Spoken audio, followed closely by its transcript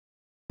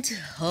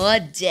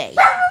today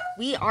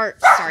we are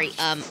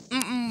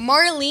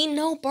Marley,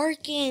 no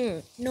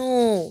barking,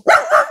 no.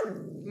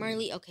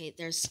 Marley, okay,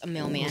 there's a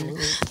mailman,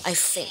 I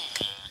think.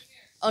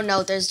 Oh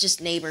no, there's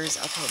just neighbors.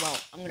 Okay, well,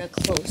 I'm gonna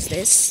close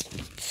this.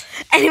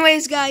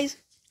 Anyways, guys,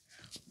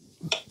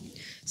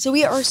 so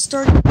we are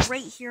starting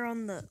right here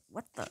on the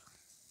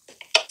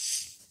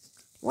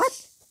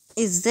what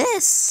is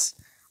this?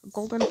 A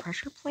golden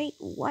pressure plate?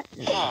 What?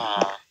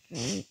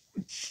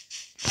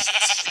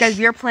 Guys,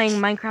 we are playing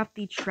Minecraft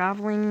the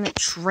Traveling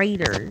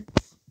Trader.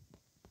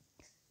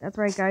 That's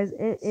right, guys.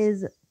 It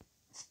is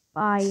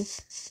by...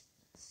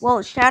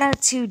 Well, shout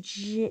out to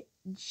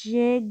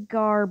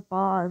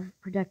Jigarbov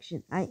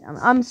Production.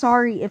 I'm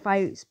sorry if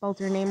I spelled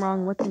your name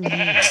wrong. What's in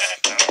here?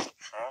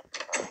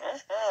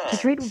 To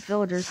trade with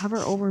villagers, hover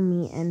over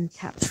me and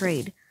tap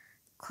trade.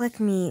 Click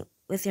me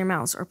with your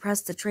mouse or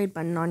press the trade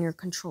button on your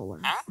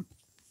controller.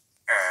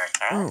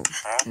 Oh.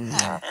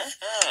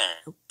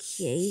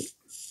 Okay.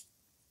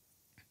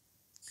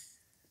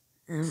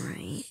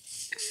 Alright.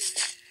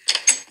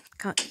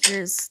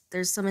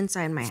 There's some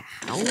inside my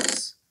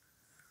house.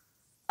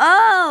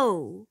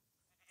 Oh,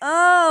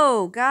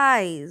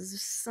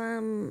 guys,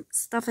 some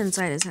stuff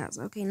inside his house.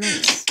 Okay,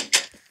 nice.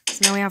 So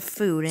now we have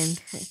food and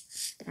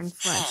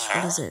flesh.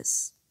 What is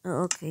this?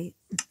 Oh, okay.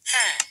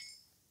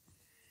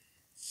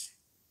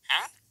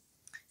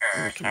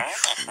 We can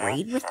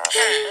trade with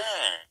them?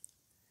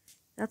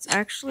 That's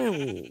actually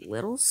a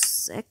little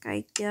sick,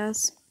 I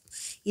guess.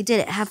 You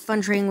did it. Have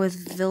fun trading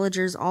with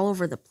villagers all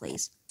over the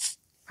place.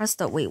 Press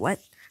the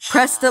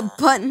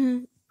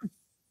button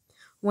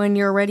when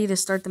you're ready to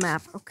start the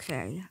map.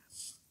 Okay.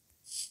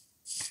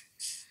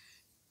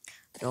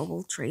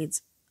 Available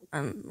trades.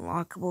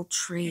 Unlockable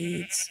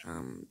trades.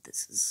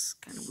 This is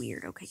kind of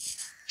weird. Okay.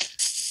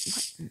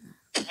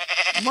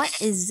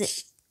 What is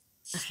it?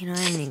 Okay, no,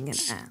 I'm even gonna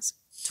ask.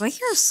 Do I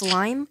hear a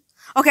slime?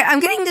 Okay, I'm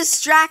getting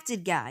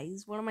distracted,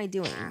 guys. What am I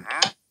doing?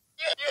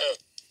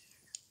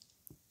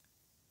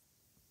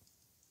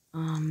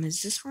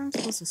 Is this where I'm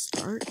supposed to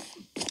start?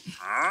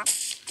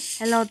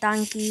 Hello,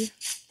 donkey.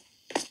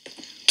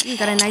 You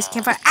got a nice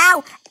campfire.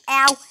 Ow!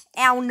 Ow!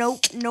 Ow!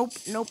 Nope! No,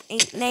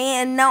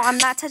 I'm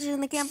not touching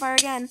the campfire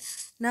again.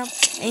 Nope,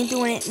 ain't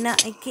doing it. No,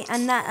 I can't.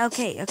 I'm not.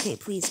 Okay,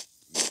 please.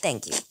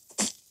 Thank you.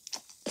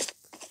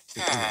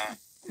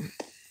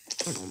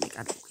 Oh my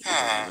god.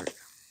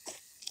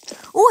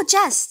 Oh, a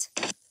chest!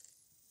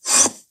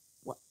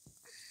 What?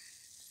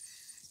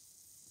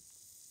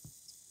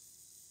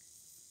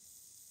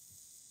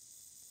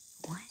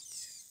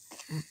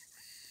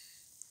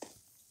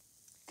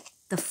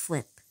 The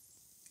flip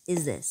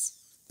is this.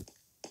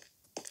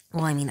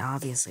 Well, I mean,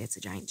 obviously it's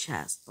a giant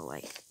chest, but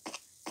like,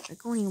 can I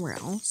go anywhere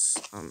else?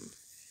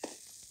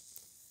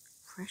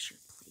 Pressure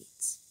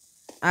plates.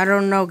 I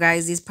don't know,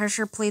 guys. These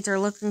pressure plates are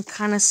looking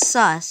kind of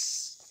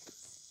sus.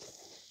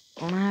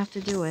 Don't have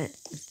to do it.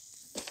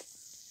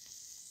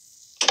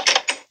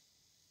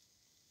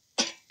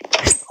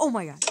 Oh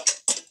my god.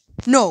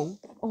 No.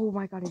 Oh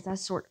my god, is that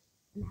sort of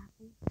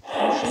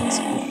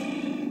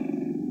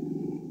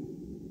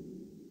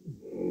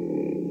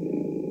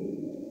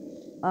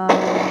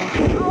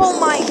oh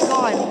my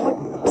god.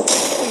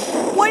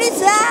 What is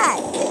that?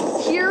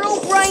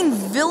 Herobrine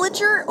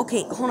Villager?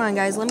 Okay, hold on,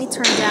 guys. Let me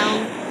turn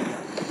down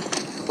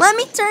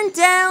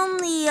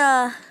the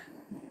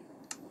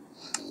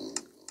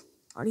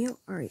audio.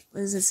 Alright,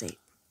 what does it say?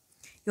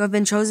 You have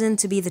been chosen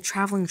to be the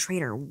traveling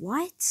trader.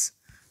 What?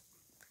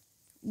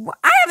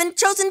 I haven't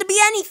chosen to be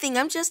anything.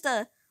 I'm just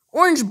a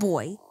orange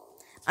boy.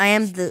 I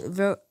am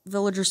the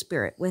villager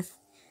spirit. With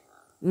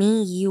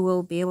me, you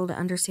will be able to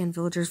understand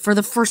villagers for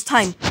the first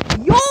time.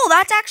 Yo,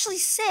 that's actually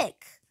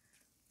sick.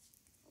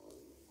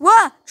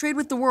 What? Trade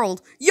with the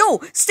world. Yo,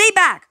 stay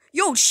back.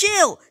 Yo,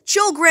 chill,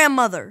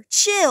 grandmother.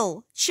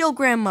 Chill,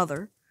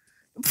 grandmother.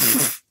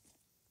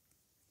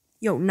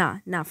 Yo, nah,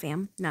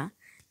 fam. Nah,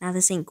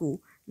 this ain't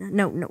cool.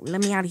 No,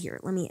 let me out of here.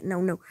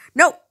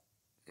 No.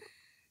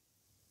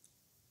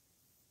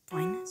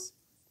 Blindness.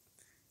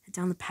 Head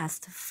down the path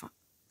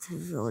to the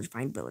village.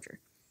 Find villager.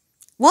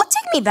 Will it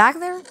take me back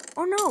there?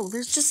 Oh no,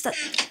 there's just a...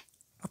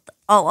 What the...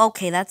 Oh,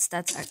 okay, that's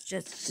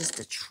just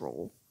a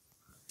troll.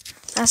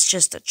 That's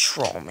just a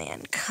troll,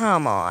 man.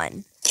 Come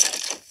on.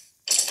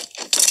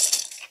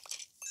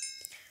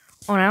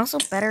 Oh, and I also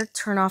better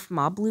turn off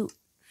mob loot.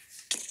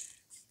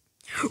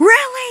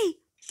 Really?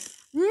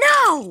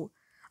 No!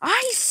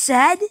 I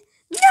said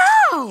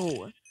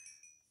no!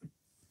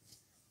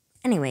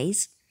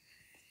 Anyways.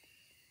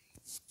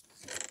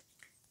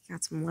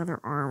 Got some leather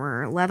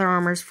armor. Leather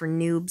armor's for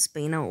noobs,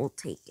 but you know, we'll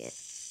take it.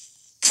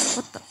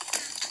 What the?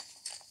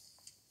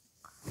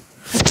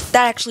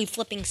 That actually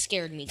flipping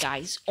scared me,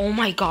 guys. Oh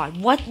my god,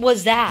 what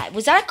was that?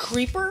 Was that a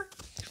creeper?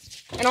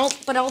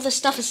 But all the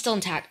stuff is still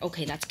intact.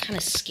 Okay, that's kind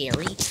of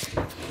scary.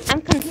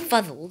 I'm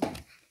confuzzled.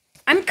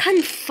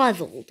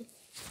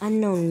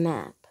 Unknown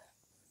map.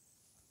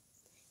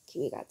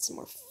 Okay, we got some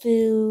more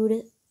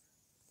food.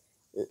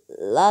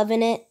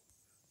 Loving it.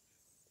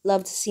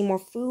 Love to see more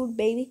food,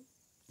 baby.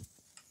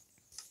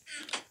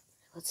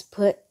 Let's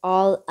put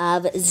all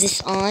of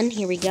this on.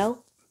 Here we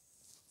go.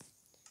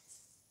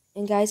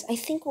 And guys, I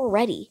think we're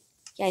ready.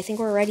 Yeah, I think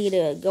we're ready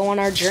to go on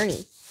our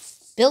journey.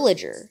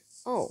 Villager.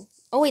 Oh.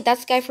 Oh, wait,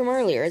 that's the guy from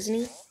earlier, isn't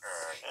he?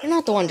 You're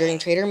not the wandering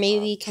trader.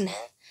 Maybe you can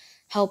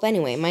help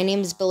anyway. My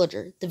name is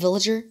Villager. The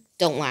Villager?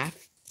 Don't laugh.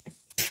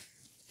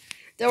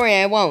 Don't worry,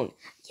 I won't.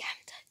 Yeah,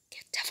 I'm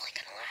definitely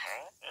gonna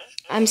laugh.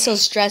 I'm so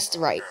stressed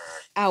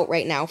out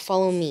right now.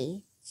 Follow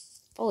me.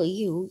 Follow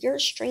you? You're a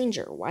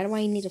stranger. Why do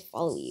I need to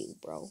follow you,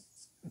 bro?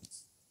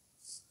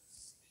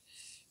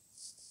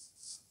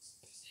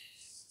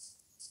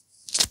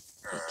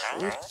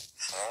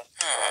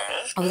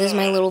 Oh, this is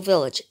my little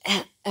village.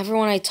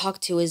 Everyone I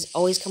talk to is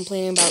always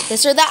complaining about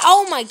this or that.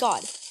 Oh my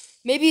god.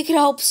 Maybe you could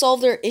help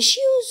solve their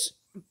issues?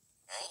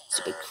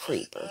 Stupid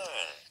creeper.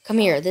 Come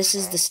here. This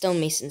is the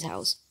stonemason's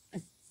house.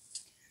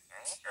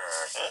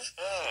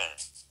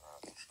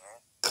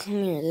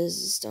 Come here. This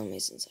is the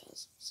stonemason's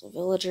house. So,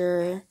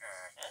 villager.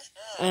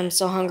 I'm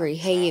so hungry.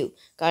 Hey, you.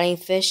 Got any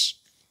fish?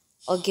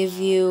 I'll give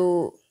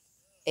you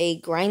a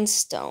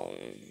grindstone.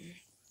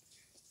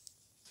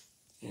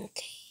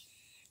 Okay.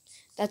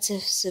 That's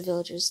if the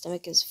villager's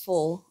stomach is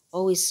full.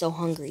 Always so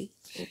hungry.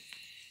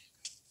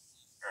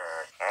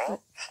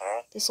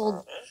 This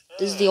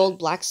is the old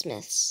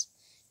blacksmith's.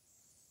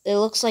 It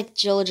looks like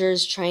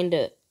Villager's trying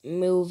to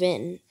move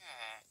in.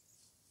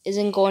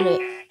 Isn't going to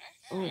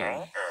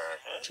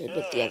trade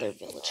with the other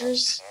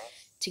villagers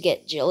to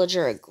get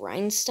Villager a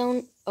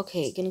grindstone.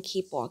 Okay, gonna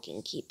keep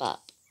walking. Keep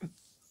up.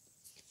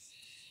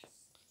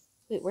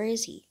 Wait, where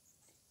is he?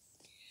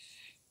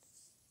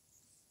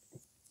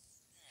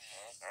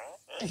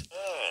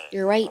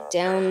 You're right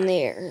down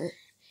there.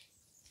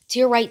 To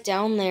your right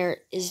down there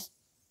is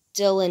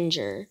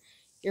Dillinger,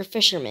 your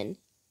fisherman.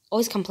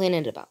 Always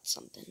complaining about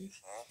something.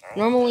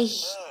 Normally,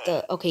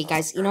 okay,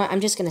 guys, you know what? I'm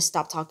just gonna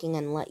stop talking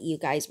and let you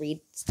guys read.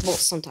 Well,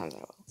 sometimes I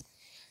will.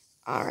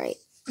 Alright.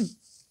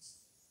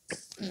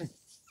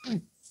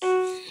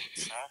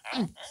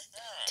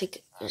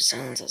 Take your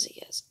silence as a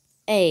yes.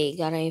 Hey,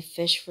 got any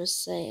fish for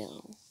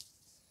sale?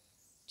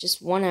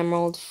 Just one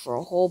emerald for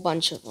a whole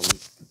bunch of them.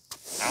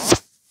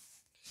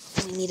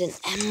 We need an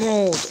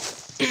emerald.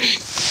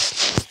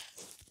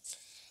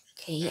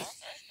 Okay.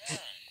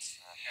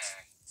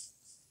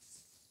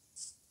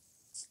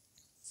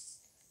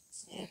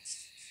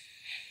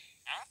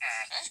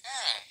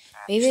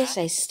 Maybe if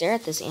I stare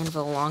at this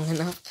anvil long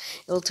enough,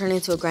 it'll turn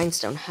into a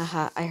grindstone.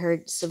 Haha, I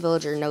heard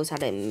Civillager knows how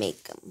to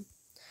make them.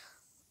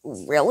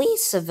 Really?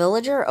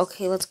 Civillager?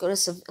 Okay, let's go to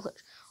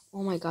Civillager.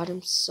 Oh my god,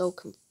 I'm so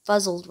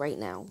confuzzled right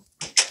now.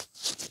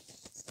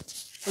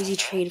 What does he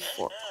trade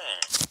for?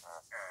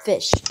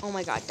 Fish. Oh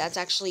my god, that's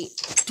actually...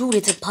 Dude,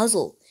 it's a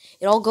puzzle.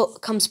 It all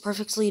comes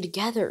perfectly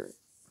together.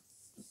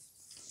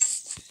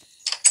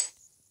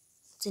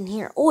 What's in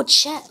here? Oh, a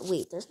chest.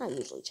 Wait, there's not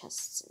usually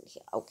chests in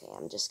here. Okay,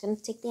 I'm just gonna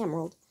take the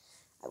emerald.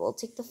 I will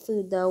take the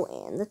food, though,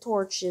 and the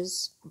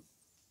torches. I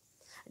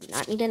do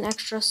not need an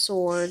extra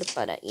sword,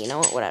 but you know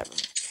what? Whatever.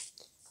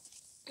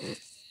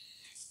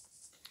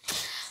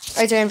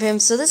 Alright, DuranFam,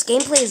 so this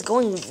gameplay is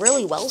going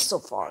really well so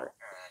far.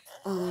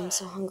 Oh, I'm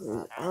so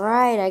hungry.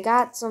 Alright, I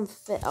got some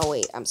oh,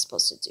 wait, I'm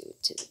supposed to do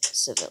it to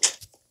Civil.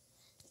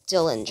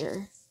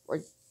 Dillinger.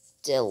 Or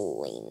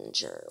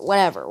Dillinger.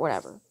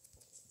 Whatever.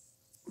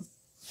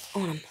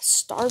 Oh, I'm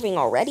starving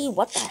already?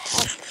 What the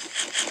heck?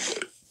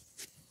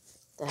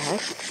 The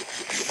heck?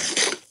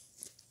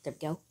 There we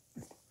go.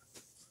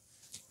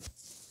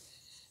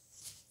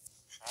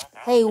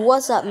 Hey,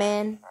 what's up,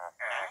 man?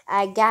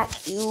 I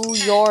got you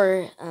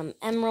your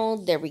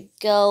emerald. There we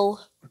go.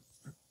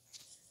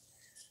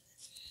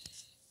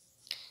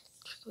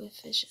 With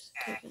fishes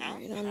cooking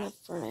right on the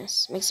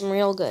furnace. Makes them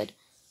real good.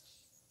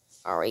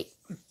 Alright.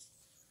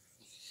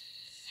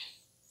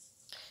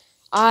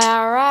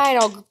 Alright,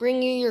 I'll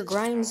bring you your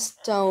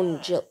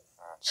grindstone,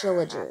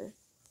 Villager.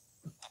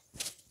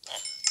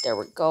 There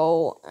we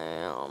go.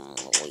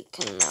 We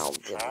can now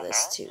give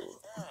this to...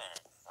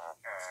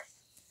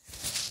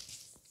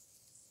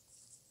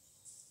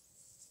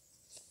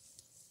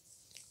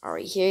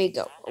 Alright, here you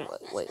go. Oh,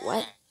 wait,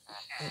 what?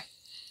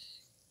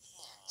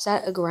 Is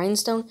that a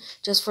grindstone?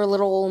 Just for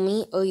little old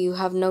me? Oh, you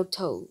have no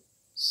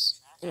toes.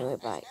 Anyway,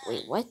 bye.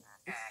 Wait, what?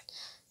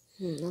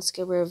 Let's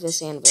get rid of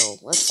this anvil.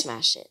 Let's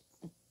smash it.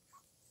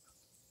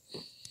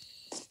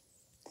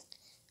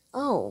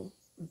 Oh.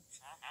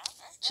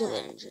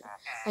 Dillinger.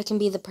 I can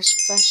be the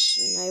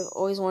profession I've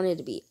always wanted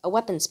to be. A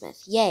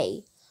weaponsmith.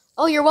 Yay.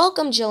 Oh, you're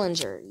welcome,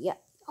 Dillinger. Yeah.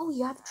 Oh,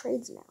 you have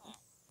trades now.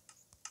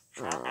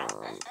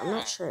 I'm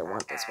not sure I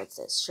want this. What's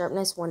this?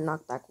 Sharpness 1,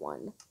 knockback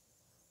 1.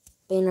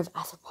 Bane of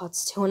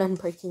Arthropods 2 and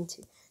Unbreaking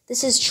 2.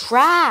 This is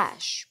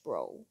trash,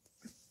 bro.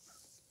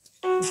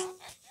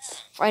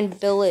 Find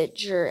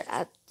villager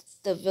at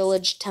the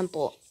village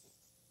temple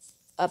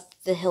up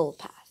the hill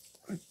path.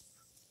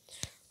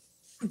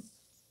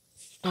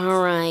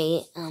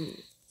 Alright, yeah.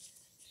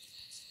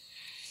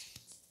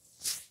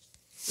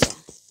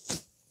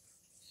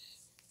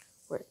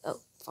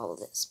 Follow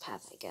this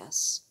path, I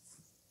guess.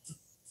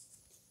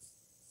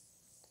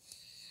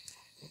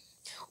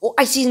 Oh,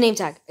 I see his name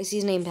tag.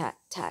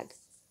 tag.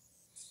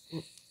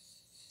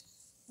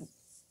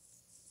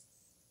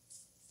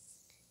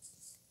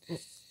 Hold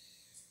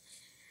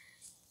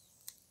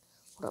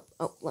up.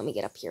 Oh, let me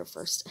get up here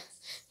first.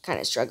 Kind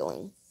of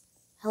struggling.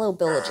 Hello,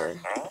 villager.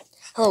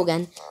 Hello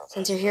again.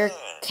 Since you're here,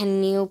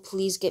 can you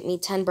please get me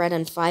 10 bread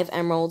and 5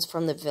 emeralds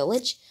from the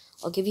village?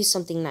 I'll give you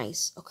something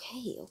nice.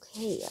 Okay.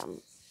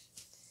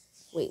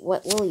 Wait,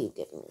 what will you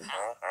give me?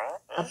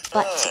 A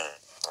button.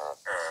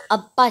 A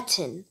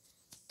button.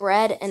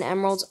 Bread and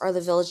emeralds are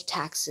the village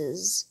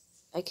taxes.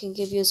 I can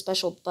give you a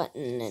special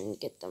button and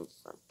get them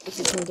if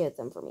you can get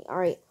them for me.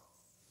 Alright.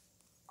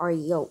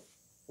 Yo.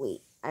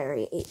 Wait, I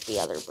already ate the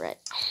other bread.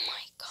 Oh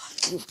my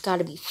god, you've got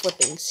to be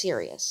flipping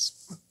serious.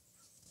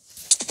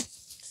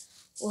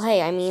 Well,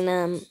 hey, I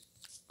mean,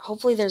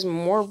 hopefully there's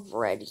more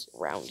bread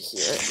around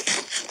here.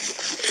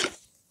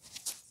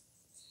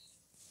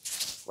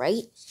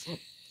 Right?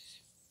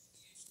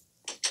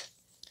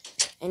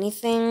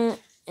 Anything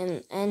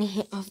in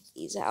any of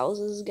these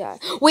houses, guys?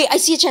 Wait, I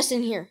see a chest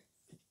in here.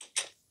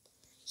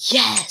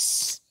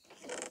 Yes!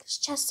 There's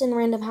chests in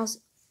random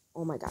houses.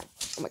 Oh my god.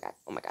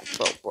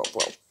 Bro.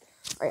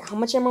 Alright, how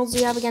much emeralds do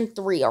you have again?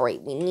 3.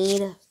 Alright,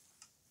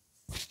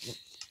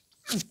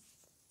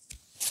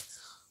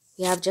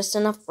 we have just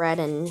enough bread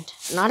and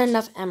not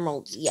enough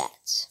emeralds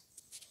yet.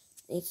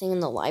 Anything in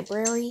the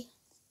library?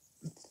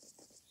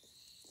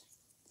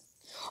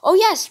 Oh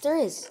yes, there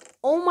is.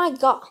 Oh my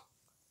god.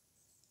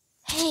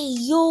 Hey,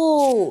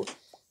 yo.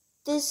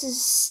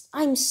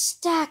 I'm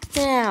stacked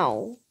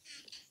now.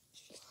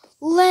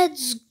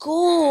 Let's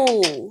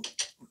go.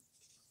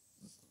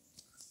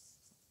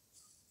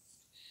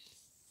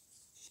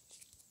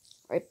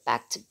 Alright,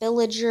 back to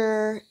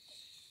villager.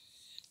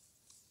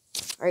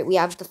 Alright, we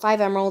have the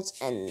 5 emeralds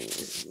and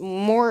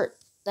more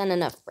than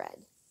enough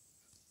bread.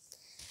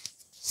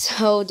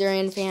 So,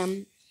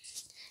 DuranFam,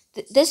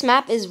 this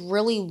map is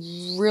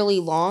really, really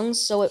long,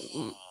 so it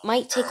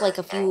might take like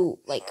a few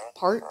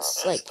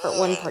parts, like part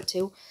 1, part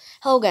 2.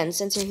 Hello again,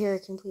 since you're here,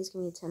 can you please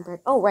give me 10 bread?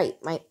 Oh, right,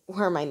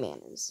 where are my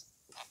manners?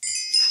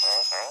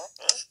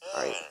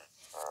 Alright,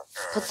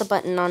 put the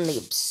button on the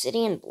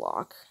obsidian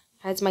block.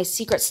 Hides my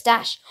secret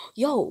stash.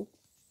 Yo!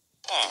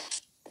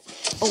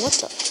 Oh, what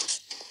the?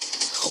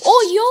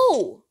 Oh,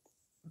 yo!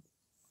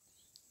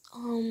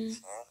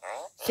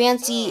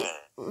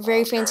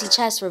 Very fancy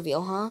chest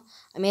reveal, huh?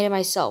 I made it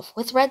myself,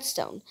 with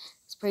redstone.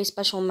 It's a pretty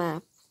special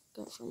map.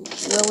 Got from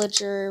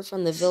villager,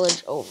 from the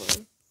village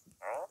over.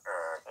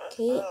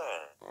 Okay.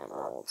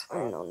 Emeralds,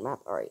 unknown map.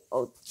 Alright,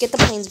 oh, get the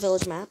Plains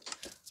Village map.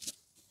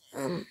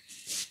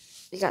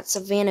 We got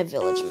Savannah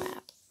Village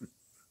map.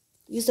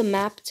 Use the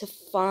map to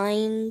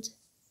find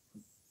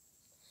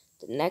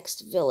the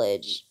next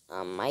village.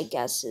 My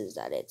guess is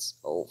that it's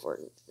over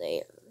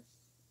there.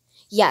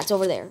 Yeah, it's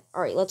over there.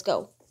 Alright, let's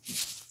go.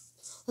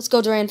 Let's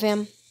go,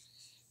 DuranFam.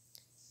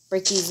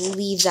 Break these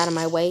leaves out of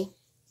my way.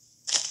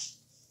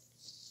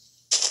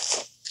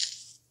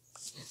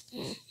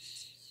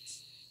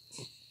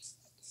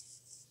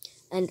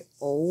 And,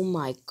 oh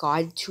my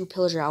god, 2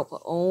 pillager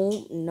output.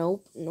 Oh,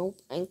 nope.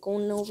 I ain't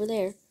going over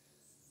there.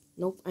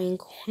 Nope, I ain't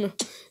going.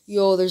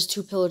 Yo, there's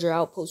 2 pillager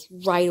outposts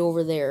right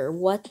over there.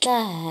 What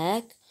the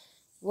heck?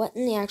 What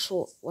in the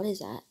actual... What is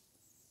that?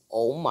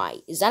 Oh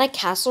my... Is that a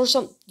castle or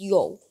something?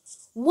 Yo.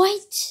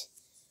 What?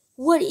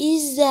 What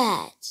is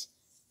that?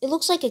 It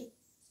looks like a...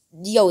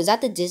 Yo, is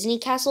that the Disney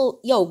castle?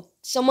 Yo,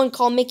 someone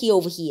call Mickey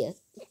over here.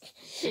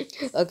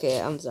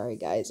 Okay, I'm sorry,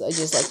 guys. I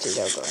just like to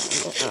joke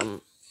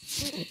around.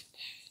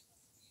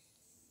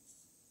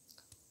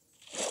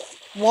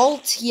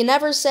 Walt, you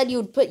never said you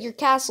would put your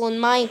castle in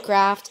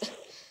Minecraft.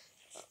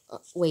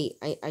 Wait,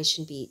 I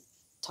shouldn't be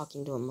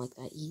talking to him like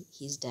that.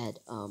 He's dead.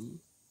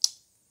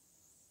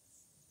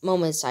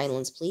 Moment of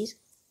silence, please.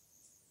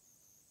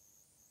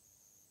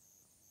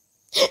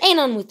 And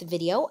on with the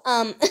video.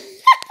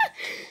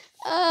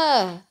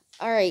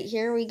 Alright,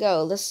 here we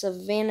go. The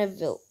Savannah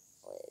Village.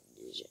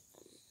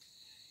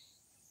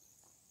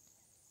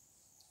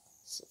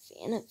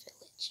 Savannah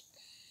Village.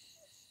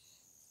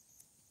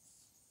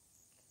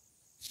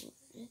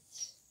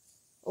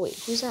 Oh, wait,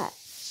 who's that?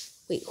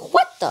 Wait,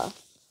 what the?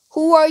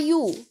 Who are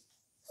you?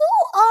 Who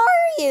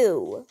are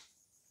you?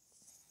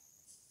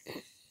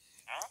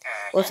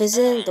 Well, if this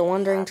isn't the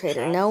wandering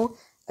trader, no?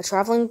 A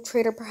traveling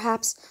trader,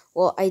 perhaps?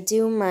 Well,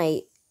 do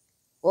my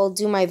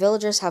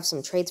villagers have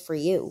some trades for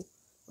you?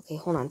 Okay,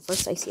 hold on.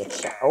 First, I see a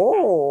chest.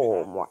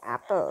 Oh, more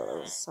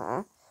apples,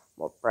 huh?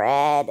 More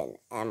bread and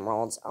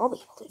emeralds. I'll be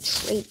able to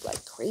trade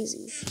like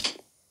crazy.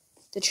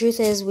 The truth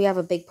is, we have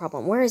a big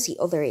problem. Where is he?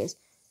 Oh, there he is.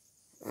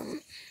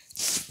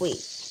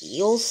 Wait,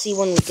 you'll see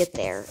when we get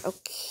there.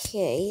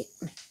 Okay.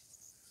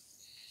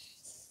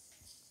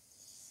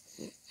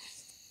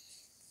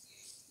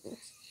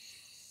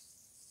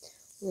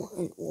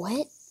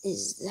 What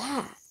is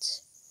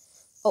that?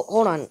 Oh,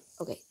 hold on.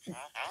 Okay.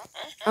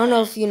 I don't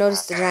know if you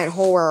noticed the giant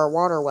hole where our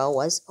water well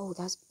was. Oh,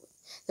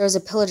 there was a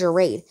pillager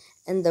raid,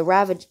 and a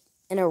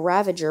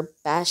ravager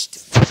bashed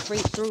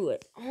straight through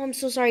it. Oh, I'm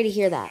so sorry to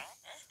hear that.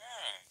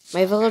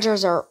 My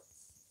villagers are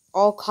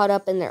all caught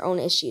up in their own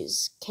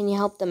issues. Can you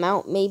help them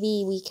out?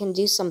 Maybe we can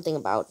do something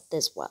about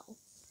this well.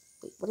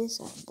 Wait, what is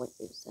that? What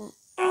is that?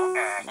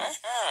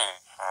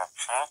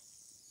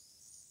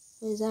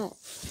 What is that?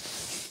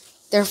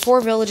 There are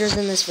 4 villagers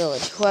in this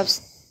village who have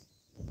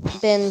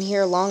been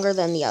here longer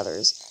than the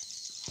others.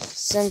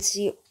 Since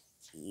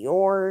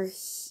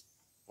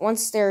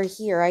once they're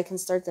here, I can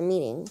start the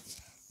meeting.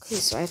 Okay,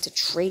 so I have to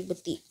trade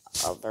with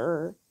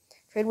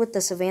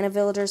the savannah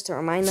villagers to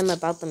remind them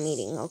about the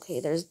meeting. Okay,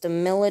 there's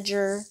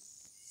Demillager.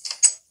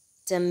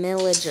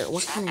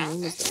 What kind of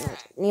name is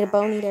Demillager? Need a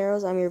bow, need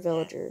arrows? I'm your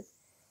villager.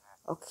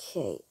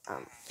 Okay,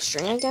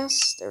 string, I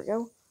guess. There we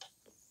go.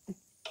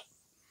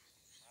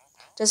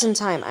 Just in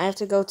time. I have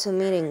to go to a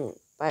meeting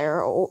by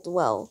our old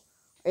well.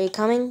 Are you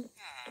coming?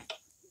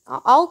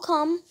 I'll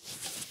come.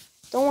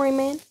 Don't worry,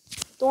 man.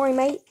 Don't worry,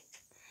 mate.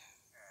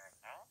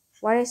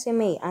 Why did I say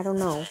mate? I don't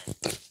know.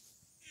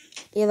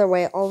 Either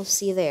way, I'll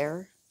see you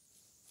there.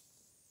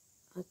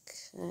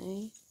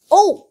 Okay.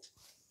 Oh!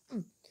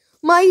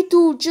 My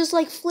dude, just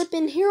like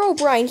flippin'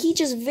 Herobrine. He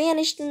just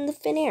vanished in the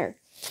thin air.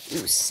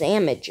 Ooh,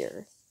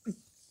 Samager.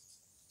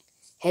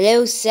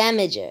 Hello,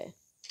 Samager.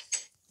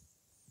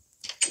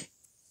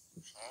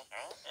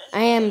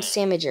 I am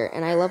Samager,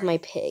 and I love my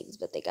pigs,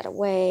 but they got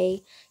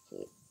away.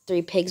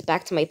 3 pigs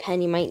back to my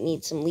pen. You might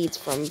need some leads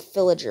from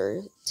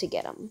Villager to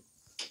get them.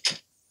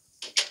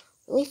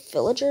 Really,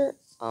 Villager?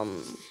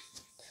 Oh,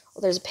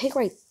 there's a pig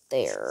right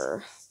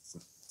there.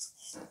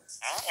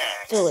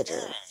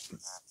 Villager.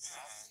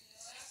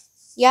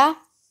 Yeah?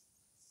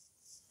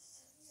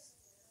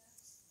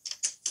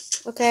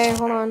 Okay,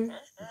 hold on.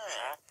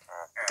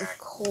 A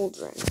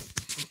cauldron.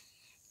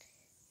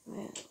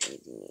 I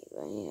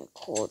need a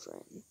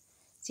cauldron.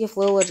 See if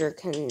Villager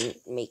can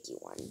make you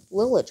one.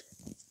 Villager.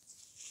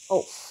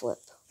 Oh, flip.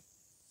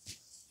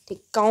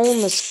 Take on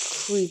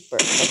this creeper.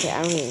 Okay,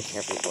 I don't even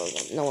care if we blow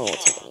them. No one will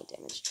take any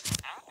damage.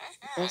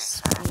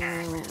 This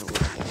way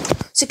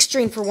around. 6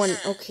 strain for 1.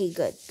 Okay,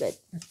 good.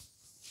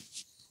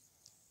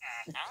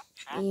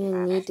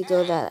 You need to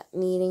go to that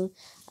meeting?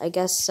 I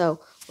guess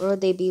so. Where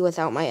would they be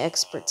without my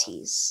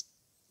expertise?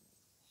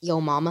 Yo,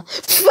 mama.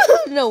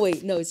 No,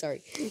 wait. No,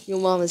 sorry. Yo,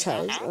 mama's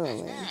house. Oh,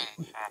 man.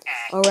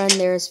 I'll run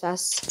there as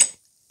fast.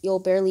 You'll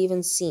barely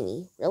even see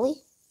me. Really?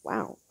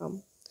 Wow. I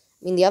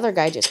mean, the other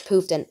guy just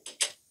poofed and...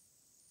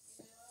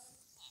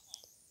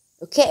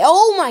 Okay.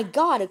 Oh, my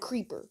God. A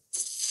creeper.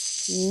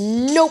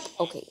 Nope.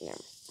 Okay, never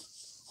mind.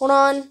 Hold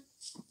on.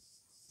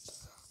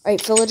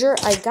 Alright, villager,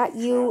 I got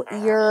you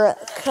your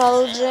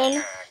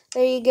cauldron.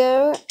 There you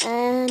go.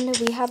 And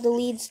we have the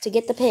leads to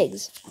get the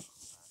pigs.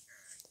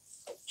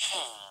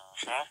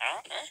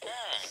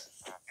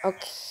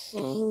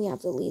 Okay, we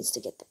have the leads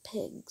to get the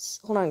pigs.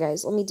 Hold on,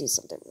 guys. Let me do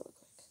something real quick.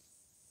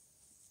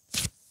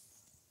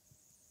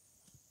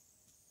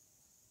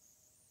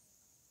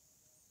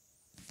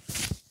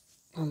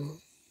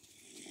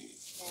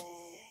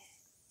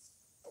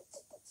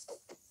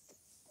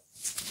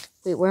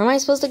 Wait, where am I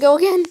supposed to go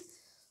again?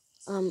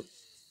 Let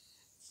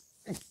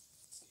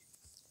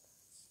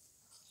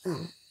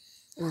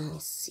me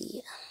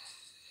see.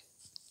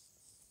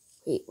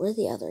 Wait, where's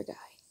the other guy?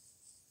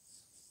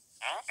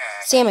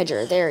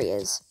 Samager, there he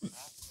is.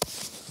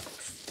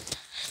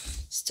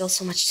 Still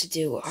so much to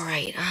do.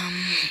 Alright,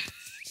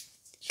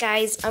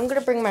 guys, I'm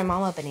gonna bring my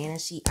mom a banana.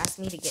 She asked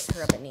me to get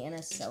her a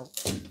banana, so...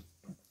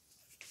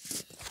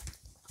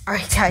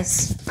 Alright,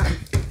 guys.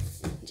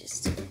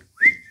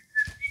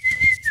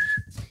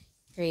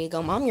 Here you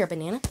go, Mom. Your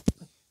banana.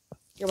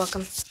 You're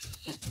welcome.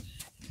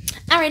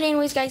 Alright,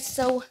 anyways, guys,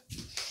 so...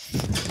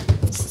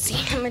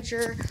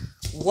 Samager,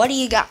 what do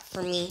you got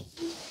for me?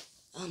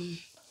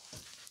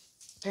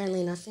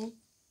 Apparently nothing.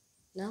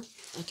 No?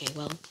 Okay,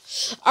 well.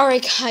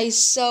 Alright, guys,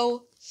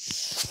 so...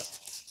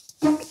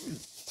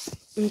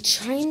 I'm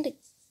trying to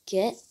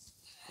get...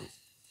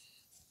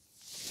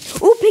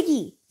 Ooh,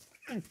 piggy!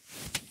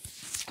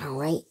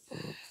 Alright.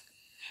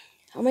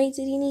 How many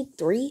did he need?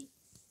 3?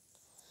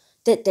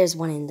 There's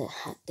one in the...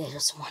 Oh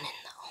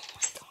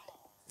my god.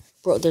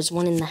 Bro, there's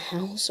one in the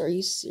house? Are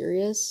you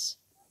serious?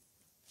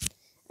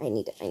 I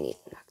need to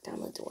knock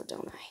down the door,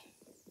 don't I?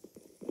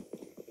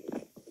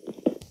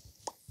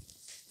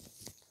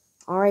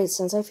 Alright,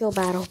 since I feel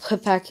bad, I'll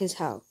put back his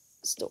house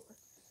door.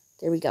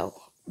 There we go.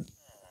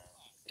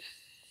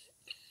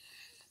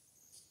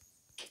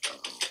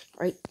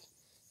 Alright.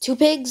 2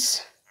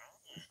 pigs.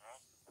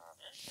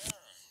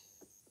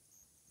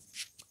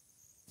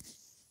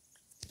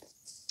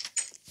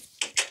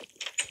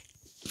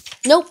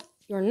 Nope.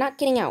 You're not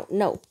getting out.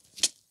 No.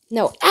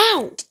 No.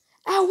 Ow!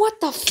 Ow, what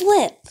the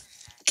flip?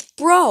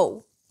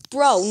 Bro,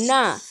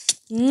 nah,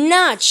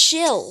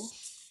 chill.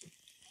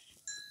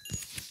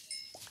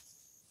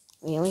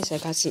 I mean, at least I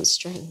got some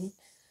string.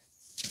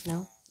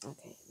 No?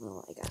 Okay,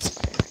 well, I got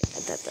spider.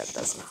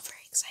 That's not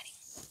very exciting.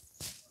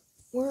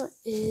 Where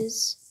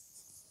is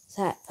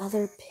that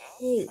other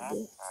pig?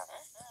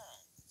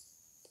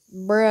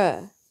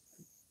 Bruh.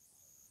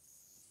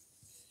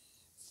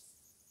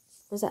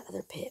 Where's that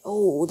other pig?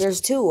 Oh, there's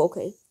 2,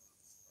 okay.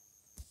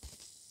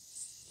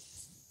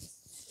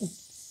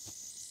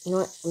 You know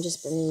what? I'm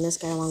just bringing this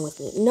guy along with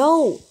me.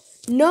 No!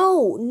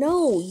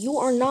 You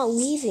are not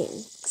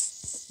leaving.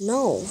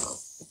 No.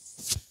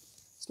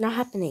 It's not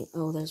happening.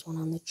 Oh, there's one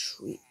on the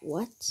tree.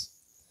 What?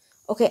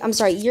 Okay, I'm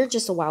sorry. You're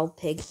just a wild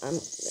pig.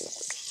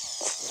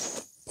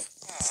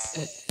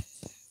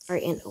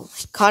 Alright, and oh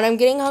my god, I'm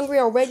getting hungry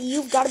already.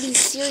 You've got to be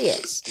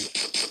serious.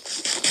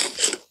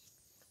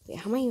 Wait,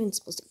 how am I even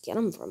supposed to get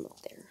them from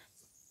up there?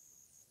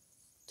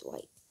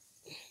 Dwight.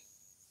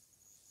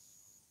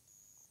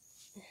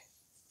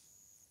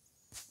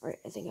 Alright,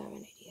 I think I have an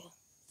idea.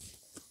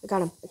 I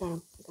got him. Come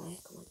on.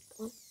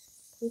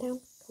 Come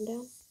down.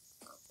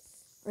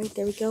 Alright,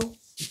 there we go.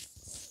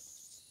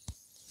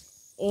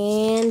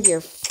 And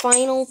your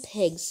final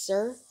pig,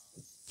 sir.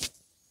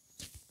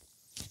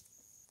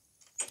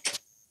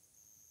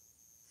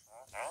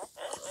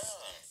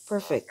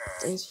 Perfect.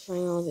 Thanks for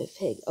finding all of it,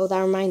 pig. Oh, that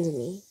reminds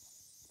me.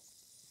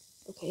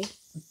 Okay.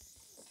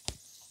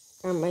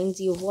 That reminds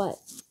you of what?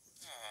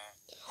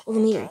 Oh, the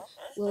meter.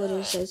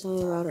 Villager said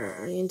something about it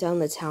running down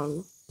the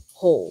town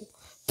hole.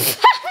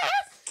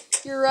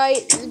 You're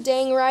right. You're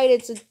dang right.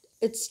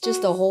 It's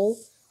just a hole.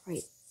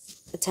 Right.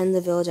 Attend the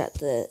village at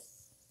the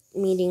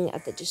meeting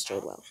at the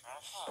destroyed well.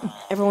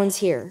 Everyone's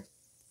here.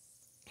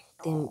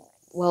 The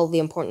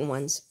important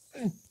ones.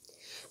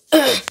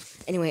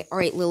 Anyway,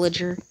 alright,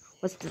 villager.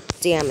 What's the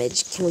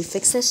damage? Can we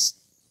fix this?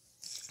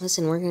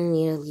 Listen, we're gonna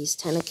need at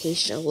least 10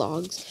 acacia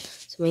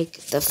logs to make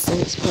the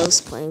fence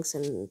post planks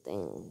and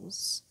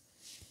things.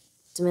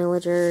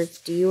 Villager,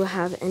 do you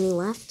have any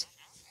left?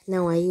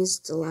 No, I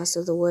used the last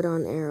of the wood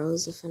on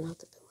arrows to fin out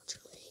the villager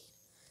raid.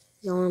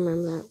 Y'all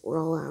remember that? We're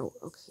all out.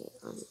 Okay,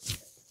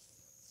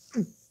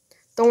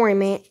 don't worry,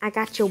 man. I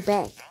got your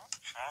back.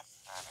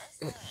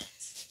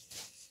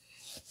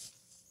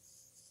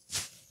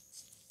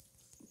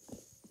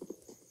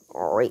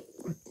 Alright.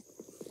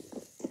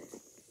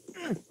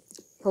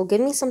 He'll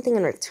give me something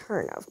in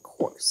return, of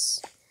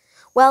course.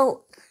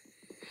 Well,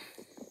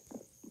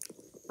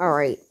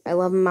 alright. I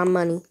love my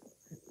money.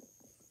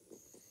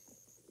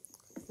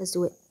 Let's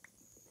do it.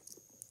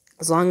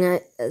 As long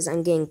as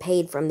I'm getting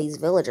paid from these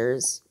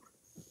villagers.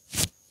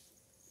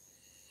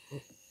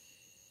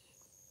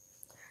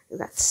 We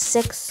got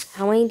 6.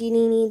 How many do you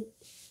need?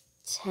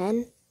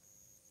 10?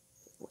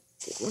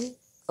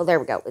 Oh, there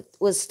we go. It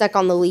was stuck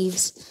on the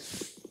leaves.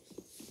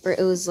 Or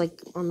it was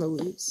like on the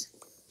leaves.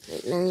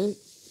 Wait, 9?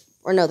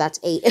 Or no, that's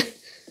 8.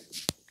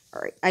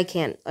 Alright,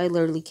 I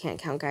literally can't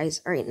count,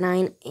 guys. Alright,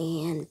 9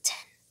 and 10.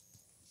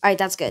 Alright,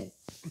 that's good.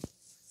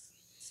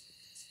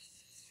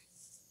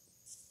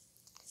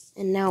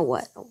 And now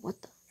what? Oh,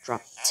 what the?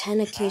 Drop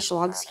 10 acacia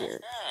logs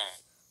here.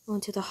 Go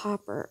into the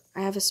hopper.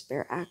 I have a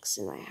spare axe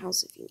in my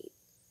house if you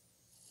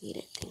need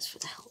it. Thanks for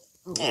the help.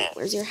 Oh, wait,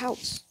 where's your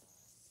house?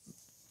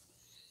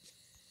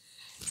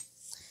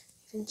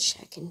 Even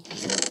check in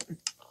here.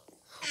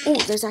 Oh,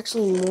 there's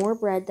actually more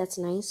bread. That's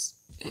nice.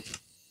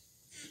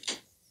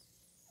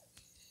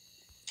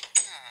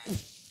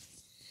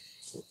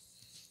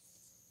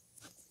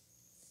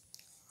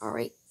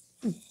 Alright.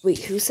 Wait,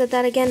 who said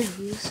that again?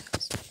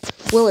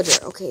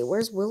 Villager. Okay,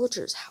 where's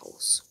Villager's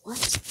house?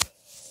 What?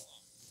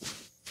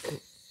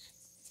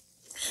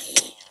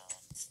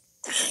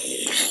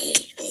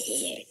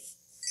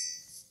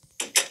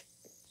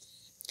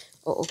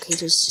 Oh, okay,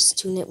 there's just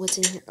 2 nitwits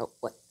in here. Oh,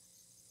 what?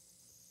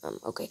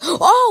 Okay.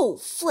 Oh,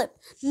 flip.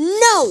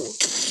 No!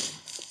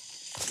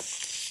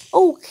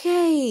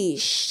 Okay,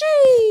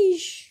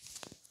 sheesh.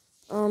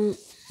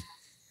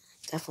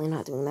 Definitely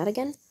not doing that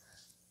again.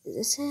 Is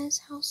this his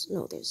house?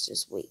 No, there's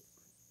just, wait.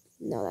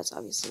 No, that's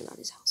obviously not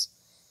his house.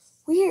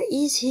 Where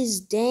is his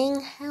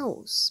dang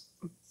house?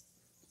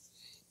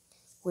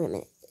 Wait a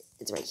minute.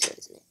 It's right here,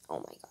 isn't it? Oh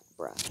my god,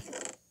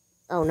 bruh.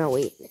 Oh, no,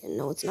 wait.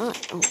 No, it's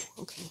not. Oh,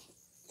 okay.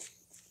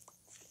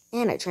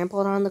 And I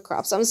trampled on the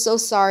crops. I'm so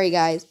sorry,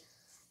 guys.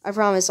 I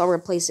promise I'll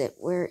replace it.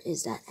 Where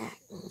is that at?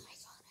 Oh my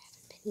god, I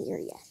haven't been here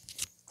yet.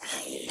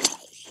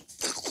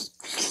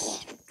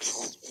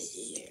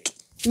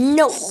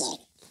 No!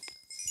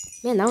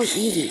 Man, that was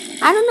easy.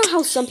 I don't know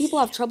how some people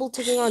have trouble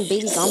taking on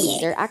baby zombies.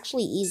 They're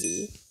actually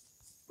easy.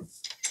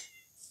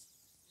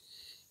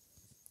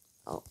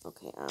 Oh,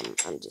 okay.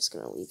 I'm just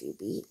gonna leave you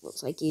be.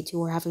 Looks like you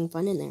two are having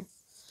fun in there.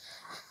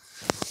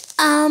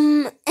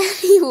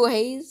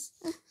 Anyways.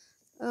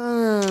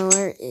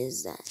 Where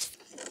is that?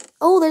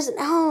 Oh, there's an...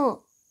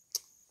 Oh!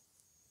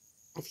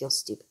 I feel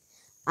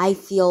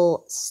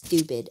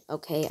stupid.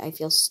 Okay? I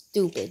feel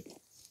stupid.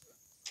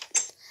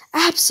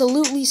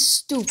 Absolutely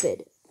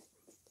stupid.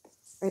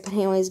 Right, but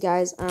anyways,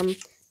 guys, I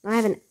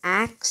have an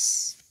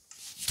axe,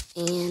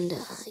 and,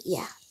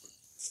 yeah.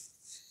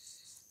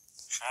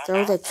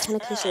 Throw the 10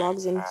 acacia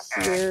logs in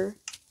here.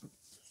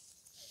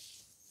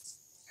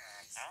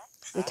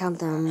 We count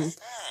them.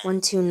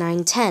 1, 2,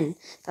 9, 10.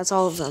 That's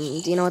all of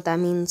them. Do you know what that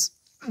means?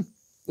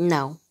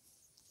 No.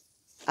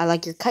 I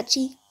like your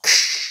cutchy.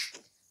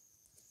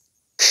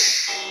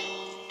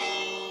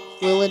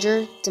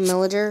 Villager,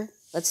 demillager.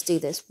 Let's do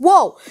this.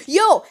 Whoa!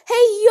 Yo!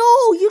 Hey,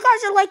 yo! You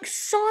guys are like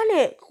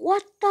Sonic!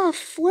 What the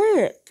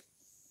flip?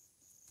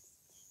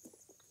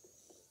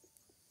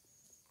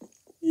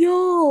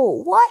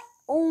 Yo! What?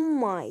 Oh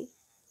my.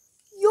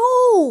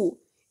 Yo! You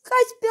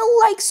guys build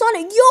like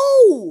Sonic.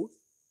 Yo!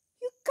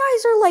 You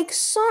guys are like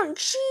Sonic.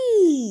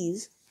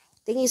 Jeez!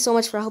 Thank you so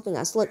much for helping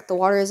us. Look, the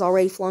water is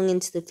already flowing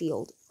into the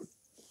field.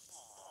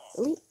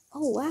 Really?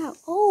 Oh, wow.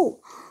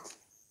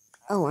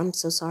 Oh, I'm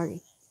so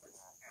sorry.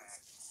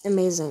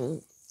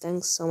 Amazing.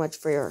 Thanks so much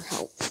for your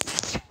help.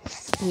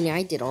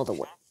 I did all the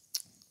work.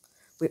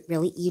 Wait,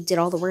 really? You did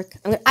all the work?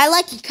 I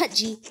like your cut,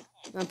 G.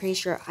 I'm pretty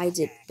sure I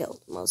did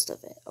build most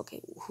of it.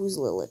 Okay, who's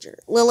Lillager?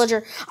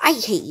 Lillager, I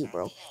hate you,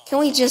 bro. Can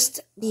we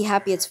just be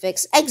happy it's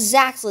fixed?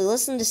 Exactly.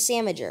 Listen to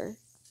Samager.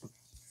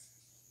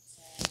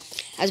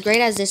 As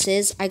great as this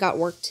is, I got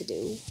work to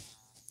do.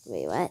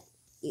 Wait, what?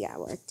 You got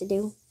work to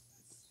do?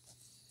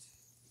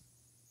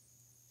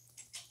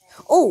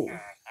 Oh!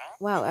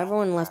 Wow,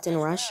 everyone left in a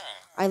rush.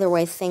 Either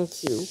way,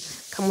 thank you.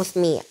 Come with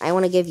me. I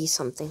want to give you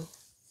something.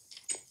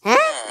 Huh?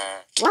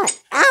 What?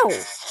 Ow!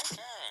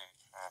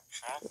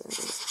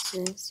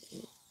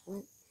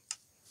 What?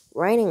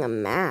 Writing a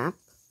map?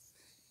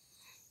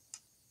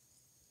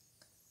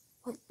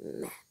 What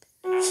map?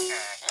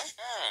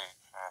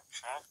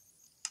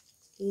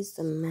 Use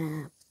the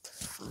map to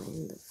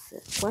find the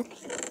fit. What?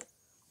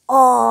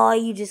 Oh,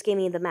 you just gave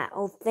me the map.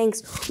 Oh,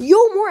 thanks.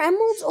 Yo, more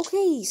emeralds?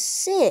 Okay,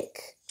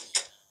 sick.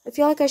 I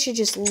feel like I should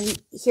just...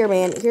 Here,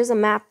 man. Here's a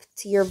map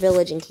to your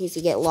village in case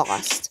you get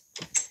lost.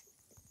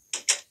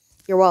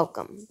 You're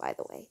welcome, by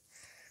the way.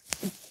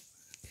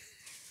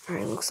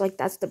 Alright, looks like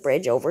that's the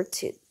bridge over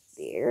to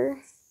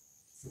there.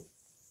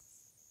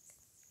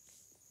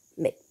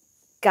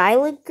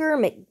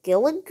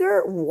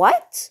 McGilliger?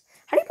 What?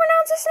 How do you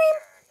pronounce his name?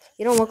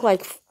 You don't look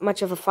like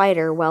much of a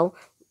fighter. Well,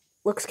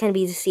 looks can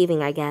be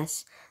deceiving, I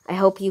guess. I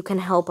hope you can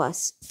help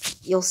us.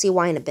 You'll see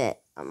why in a bit.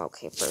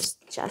 Okay, first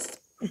chest.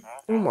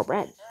 Ooh, more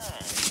bread.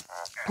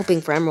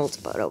 Hoping for emeralds,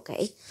 but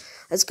okay.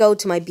 Let's go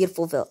to my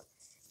beautiful village.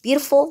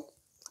 Beautiful?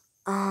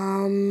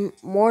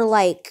 More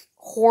like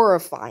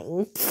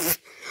horrifying.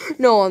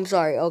 No, I'm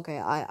sorry. Okay,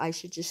 I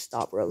should just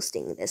stop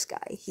roasting this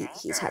guy.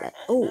 He's had a...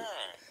 Oh.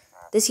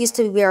 This used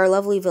to be our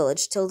lovely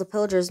village till the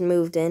pillagers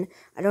moved in.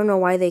 I don't know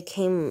why they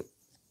came...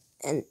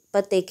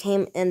 But they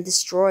came and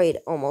destroyed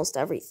almost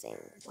everything.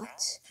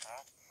 What?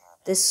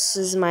 This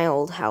is my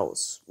old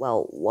house.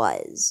 Well,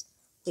 was.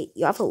 Wait,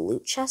 you have a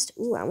loot chest?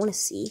 Ooh, I want to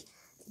see.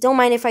 Don't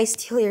mind if I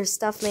steal your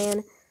stuff,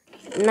 man.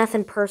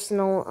 Nothing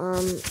personal.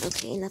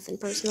 Okay, nothing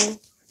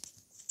personal.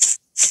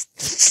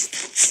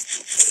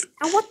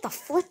 And what the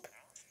flip?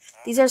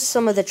 These are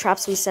some of the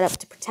traps we set up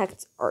to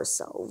protect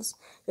ourselves.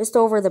 Just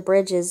over the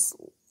bridge is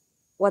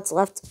what's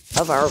left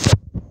of our...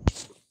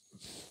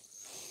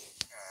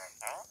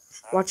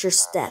 Watch your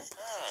step.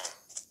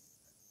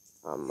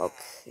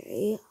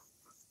 Okay.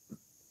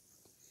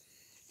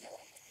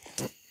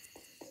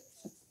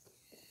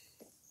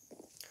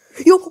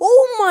 Yo,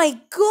 oh my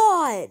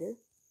god!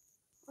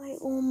 I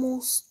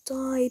almost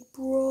died,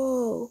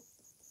 bro.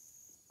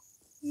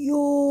 Yo,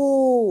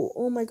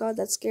 oh my god,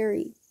 that's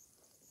scary.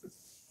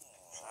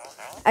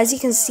 As you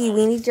can see,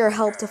 we need your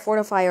help to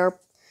fortify our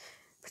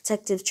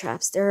protective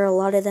traps. There are a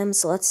lot of them,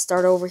 so let's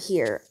start over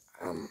here.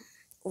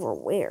 Over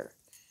where?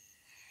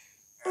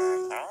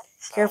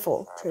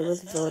 Careful. Trade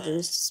with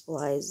villagers,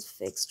 supplies,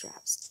 fix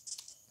traps.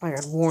 Oh my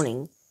god,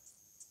 warning.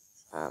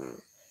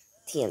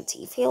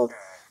 TNT failed.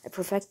 I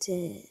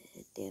perfected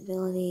the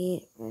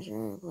ability.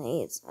 Pressure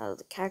plates out of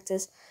the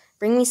cactus.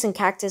 Bring me some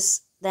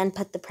cactus, then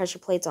put the pressure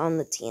plates on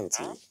the TNT.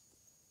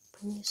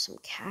 Bring you some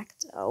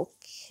cactus.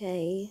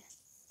 Okay.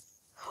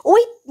 Oh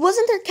wait,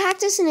 wasn't there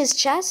cactus in his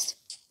chest?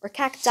 Or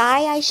cacti,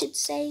 I should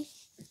say.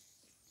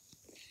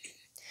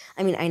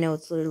 I mean, I know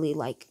it's literally,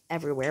 like,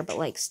 everywhere, but,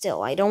 like,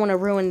 still, I don't want to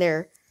ruin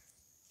their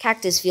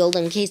cactus field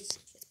in case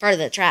it's part of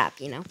the trap,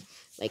 you know?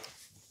 Like,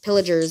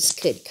 pillagers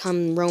could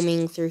come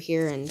roaming through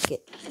here and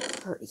get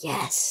hurt.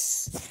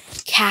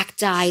 Yes!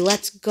 Cacti,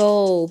 let's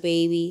go,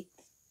 baby.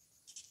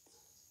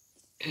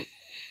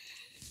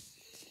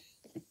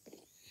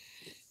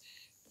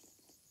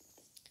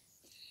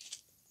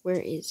 Where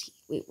is he?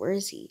 Wait, where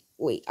is he?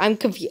 Wait, I'm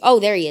confused.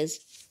 Oh, there he is.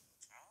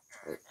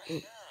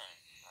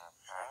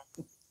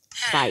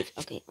 5.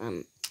 Okay,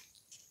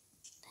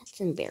 that's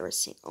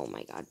embarrassing. Oh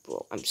my god,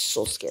 bro. I'm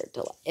so scared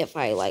to, if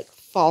I, like,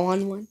 fall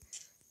on one.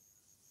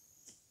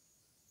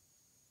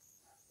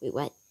 Wait,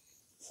 what?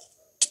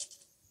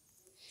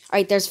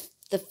 Alright, there's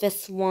the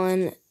 5th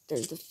one.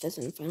 There's the 5th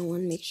and final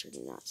one. Make sure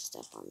to not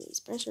step on these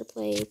pressure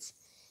plates.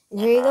 And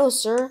here you go,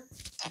 sir.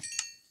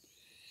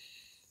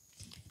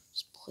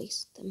 Just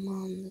place them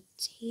on the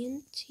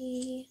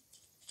TNT.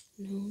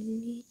 No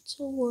need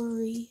to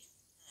worry.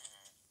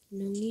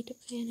 No need to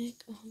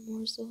panic.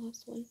 Where's the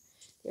last one?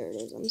 There it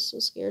is. I'm so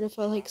scared if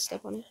I, like,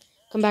 step on it.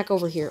 Come back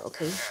over here,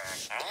 okay?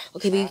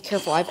 Okay, be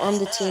careful. I've armed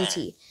the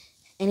TNT.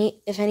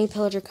 If any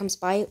pillager comes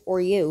by,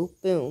 or you,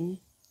 boom.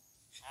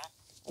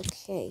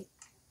 Okay.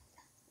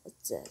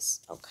 What's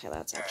this? Okay,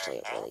 that's actually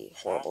a really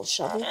horrible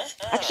shovel.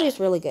 Actually, it's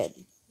really good.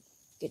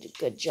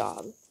 Good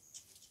job.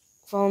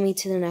 Follow me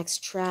to the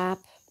next trap.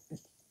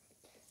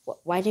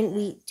 Why didn't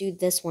we do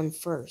this one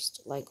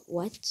first? Like,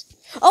 what?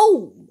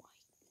 Oh!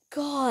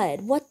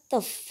 God, what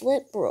the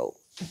flip, bro?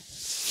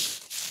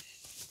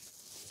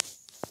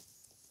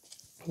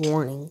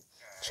 Warning,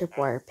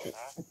 tripwire pit.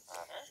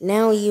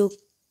 Now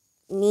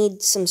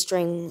need some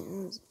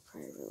string.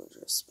 Prior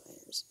villager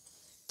spiders.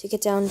 Take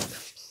it down.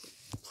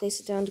 Place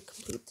it down to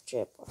complete the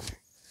trip.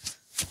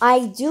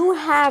 I do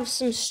have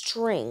some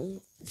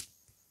string.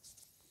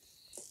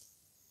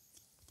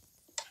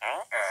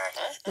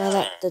 Now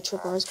that the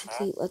trip bar is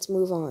complete, let's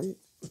move on.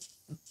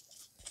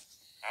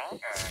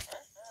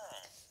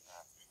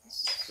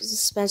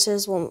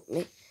 Dispensers will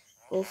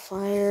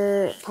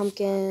fire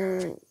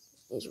pumpkin.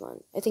 Each one.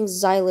 I think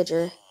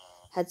Xylager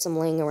had some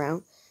laying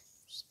around.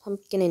 There's a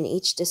pumpkin in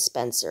each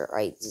dispenser.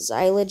 Alright,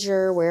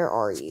 Xylager, where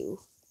are you?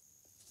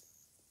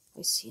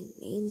 I see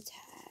a name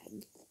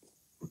tag.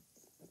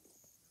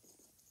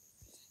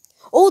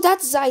 Oh,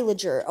 that's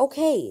Xylager.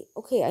 Okay,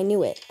 I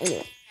knew it.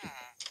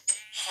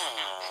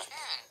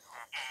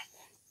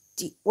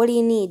 What do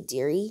you need,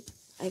 dearie?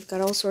 I've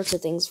got all sorts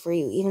of things for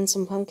you, even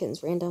some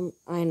pumpkins, random.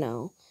 I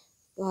know.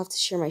 You'll have to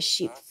shear my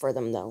sheep for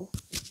them, though.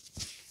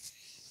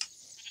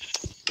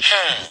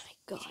 Oh my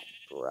god,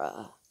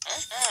 bruh.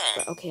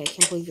 Okay, I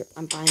can't believe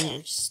I'm buying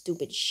your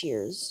stupid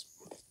shears.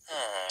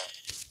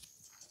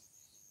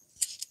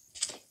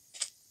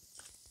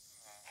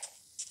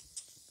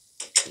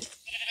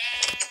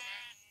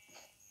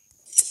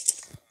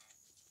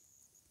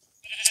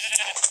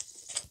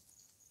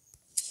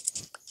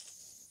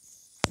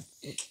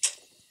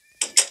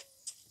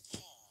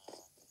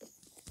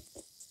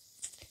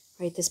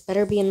 Alright, this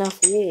better be enough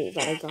wool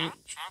that I got.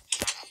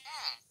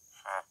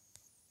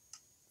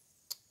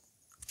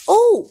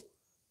 Oh!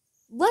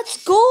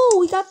 Let's go!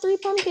 We got 3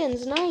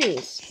 pumpkins.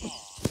 Nice.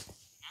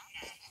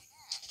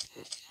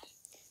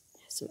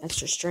 Some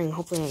extra string.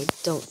 Hopefully I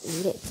don't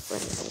need it for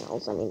anything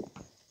else. I mean,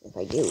 if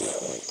I do,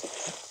 like...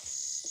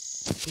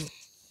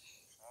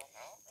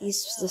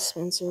 These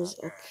dispensers.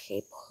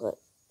 Okay, put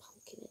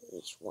pumpkin in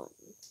each one.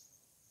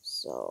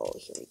 So,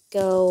 here we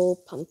go.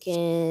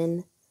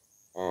 Pumpkin.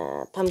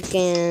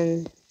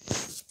 Pumpkin.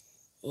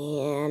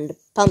 And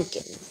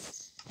pumpkin.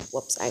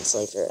 Whoops, I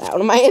actually threw it out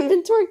of my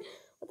inventory.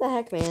 What the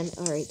heck, man?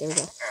 Alright, there we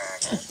go.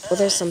 Well,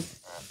 there's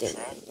something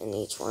in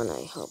each one.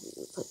 I hope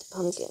you put the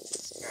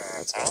pumpkins in.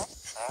 Let's go.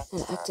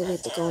 And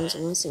activate the guns.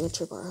 I'm missing a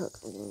tripwire hook.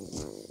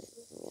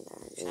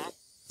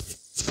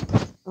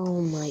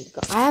 Oh my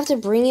god. I have to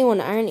bring you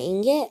an iron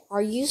ingot?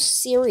 Are you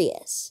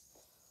serious?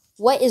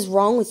 What is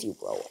wrong with you,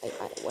 bro?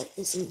 What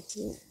is in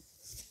here?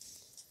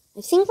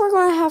 I think we're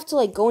gonna have to,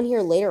 like, go in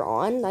here later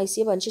on. I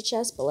see a bunch of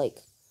chests, but,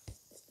 like,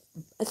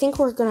 I think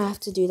we're gonna have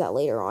to do that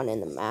later on in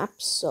the map,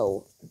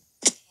 so...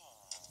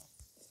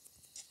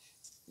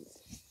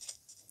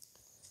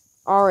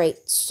 Alright,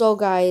 so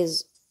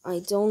guys, I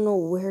don't know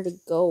where to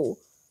go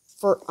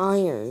for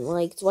iron.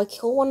 Like, do I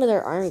kill one of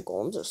their iron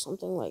golems or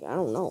something? Like, I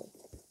don't know.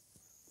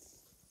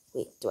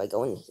 Wait, do I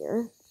go in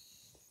here?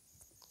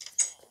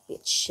 Could be a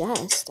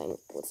chest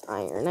with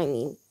iron. I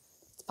mean,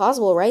 it's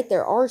possible, right?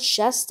 There are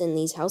chests in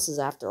these houses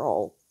after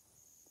all.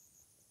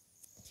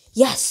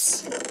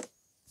 Yes!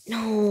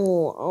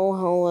 No.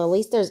 Oh, well, at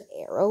least there's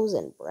arrows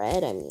and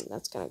bread. I mean,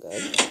 that's kind of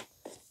good.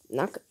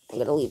 I'm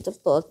gonna leave the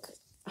book.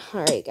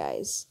 Alright,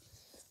 guys.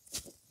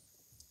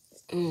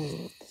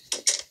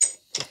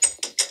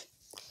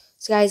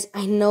 So, guys,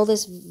 I know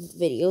this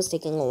video is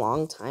taking a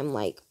long time.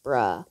 Like,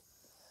 bruh.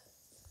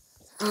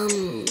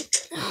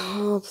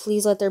 Oh,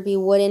 please let there be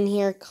wood in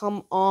here.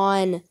 Come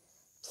on.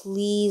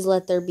 Please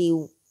let there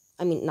be...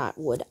 I mean, not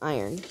wood,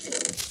 iron.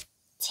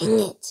 Dang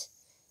it.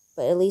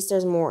 But at least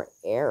there's more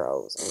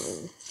arrows. I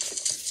mean...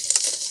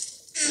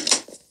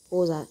 What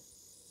was that?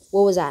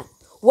 What was that?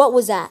 What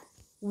was that?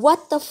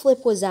 What the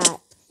flip was that?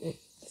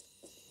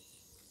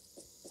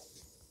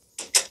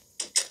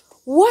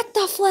 What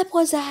the flip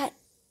was that?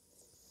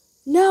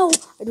 No,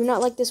 I do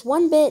not like this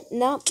one bit.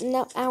 No,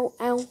 no, ow,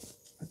 ow.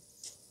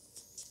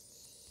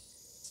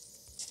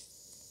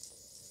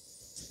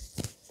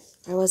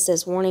 Alright, what's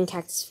this? Warning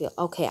cactus field.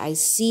 Okay, I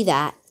see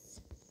that.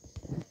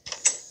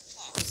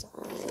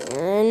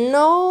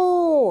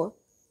 No!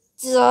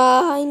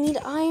 Duh, I need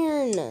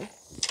iron.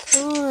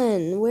 Come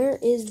on, where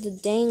is the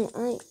dang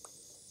iron?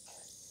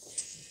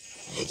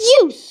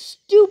 You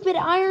stupid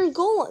iron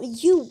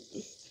golem! You...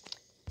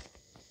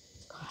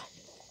 God.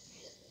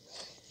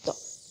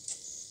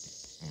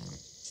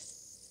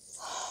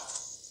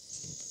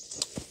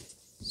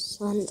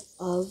 Son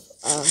of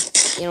a...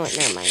 You know what,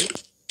 never mind.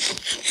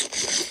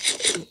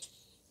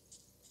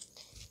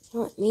 You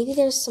know what, maybe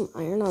there's some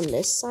iron on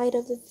this side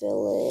of the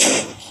village.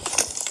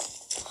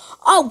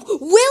 Oh,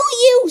 will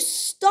you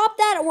stop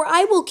that or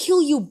I will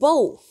kill you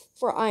both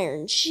for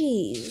iron?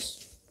 Jeez.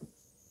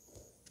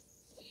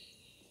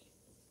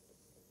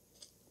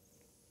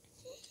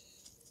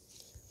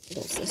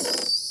 What is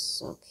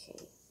this?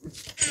 Okay.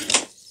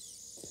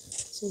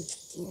 What's in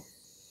here?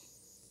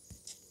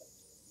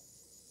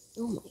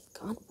 Oh my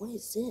god, what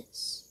is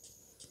this?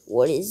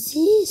 What is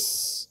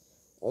this?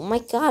 Oh my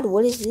god,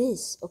 what is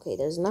this? Okay,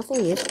 there's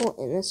nothing useful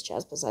in this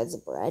chest besides the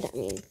bread. I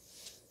mean,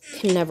 you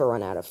can never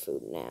run out of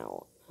food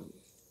now.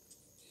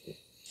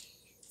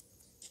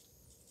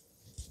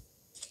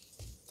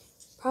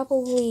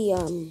 Probably,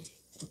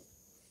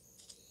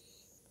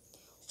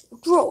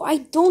 Bro, I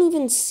don't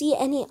even see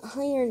any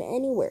iron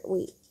anywhere.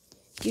 Wait,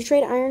 Do you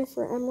trade iron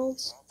for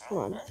emeralds?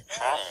 Hold on.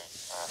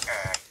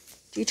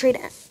 Do you trade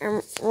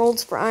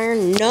emeralds for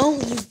iron? No,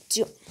 you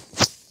do.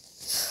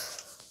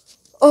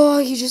 Oh,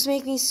 you just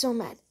make me so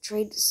mad.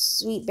 Trade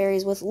sweet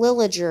berries with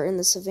Lillager in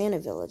the Savannah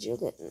Village. You'll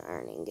get an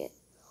iron ingot.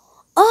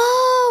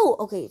 Oh!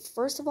 Okay,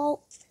 first of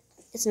all,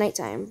 it's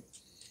nighttime.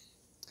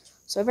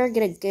 So I better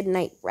get a good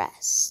night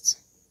rest.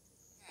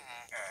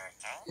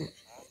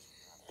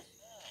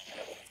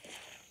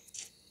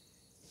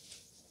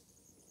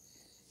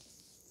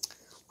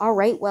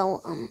 Alright,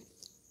 well, I'm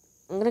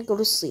gonna go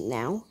to sleep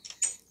now.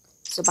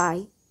 So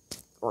bye.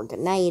 Or good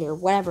night, or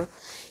whatever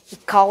you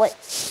call it.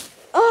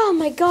 Oh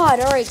my god,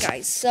 alright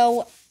guys,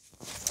 so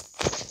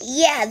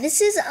yeah, this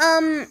is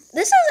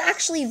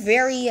actually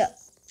a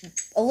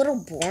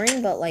little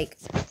boring, but like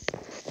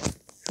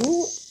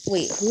who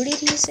did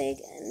he say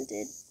again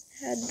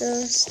had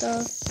the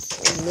stuff?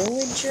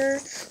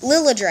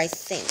 Lillager, I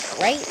think,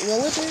 right?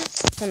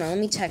 Lillager? Hold on, let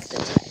me check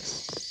those guys.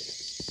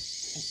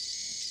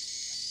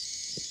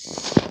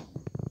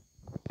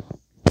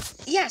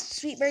 Yes,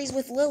 sweet berries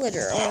with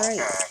Lillager,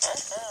 alright.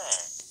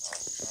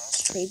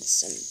 Trade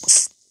some.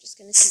 Just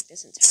gonna take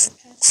this entire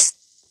pack.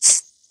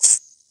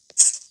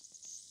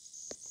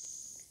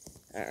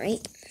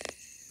 Alright.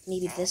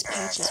 Maybe this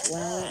patch as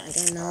well. I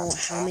don't know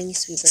how many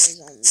sweet berries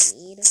I'll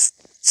need.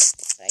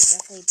 But I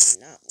definitely do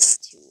not want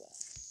to.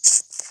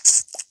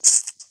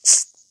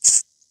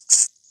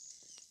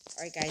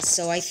 Alright guys,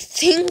 so I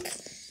think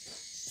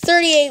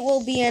 38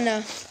 will be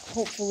enough,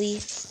 hopefully.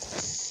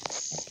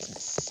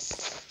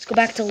 Let's go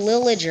back to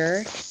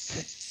Lillager.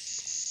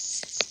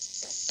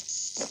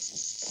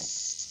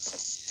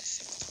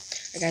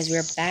 Alright guys, we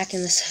are back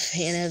in the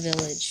Savannah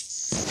Village.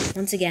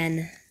 Once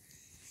again.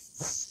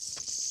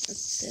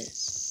 What's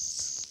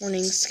this?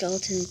 Morning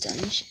skeleton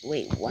dungeon.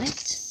 Wait,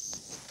 what?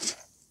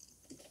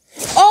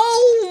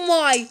 Oh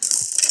my!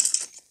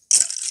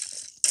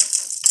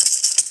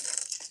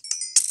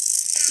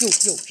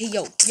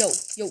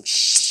 Yo,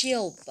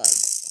 shield bug.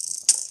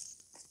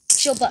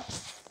 Shield bug.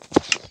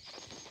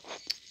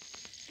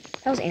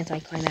 That was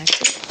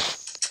anticlimactic.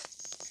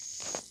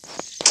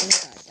 Oh my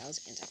god, that was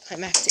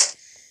anticlimactic.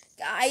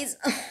 Guys,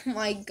 oh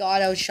my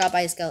god, I was shot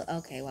by a skeleton.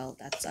 Okay, well,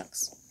 that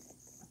sucks.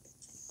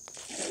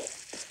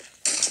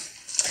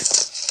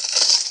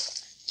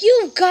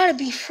 You've gotta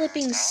be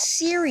flipping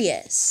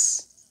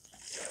serious.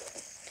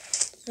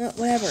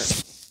 Whatever.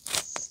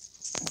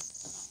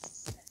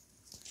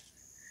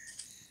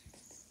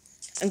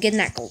 I'm getting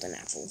that golden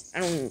apple. I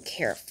don't even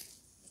care if,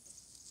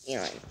 you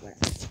know,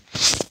 whatever.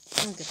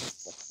 I don't give a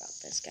flip about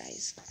this,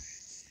 guys.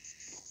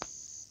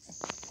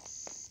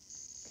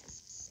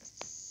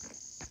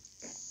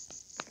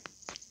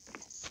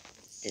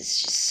 This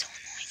is just so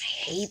annoying. I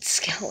hate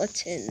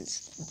skeletons.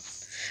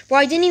 Bro,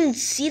 I didn't even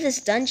see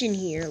this dungeon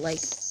here. Like,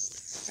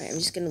 alright, I'm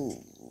just gonna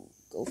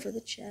go for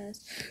the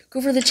chest.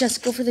 Go for the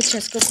chest. Go for the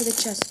chest. Go for the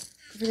chest.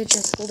 Go for the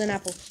chest. Golden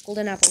apple.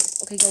 Golden apple.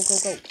 Okay, go.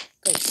 Go.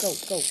 Ow.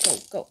 Go.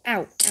 Go.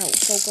 Ow. Go.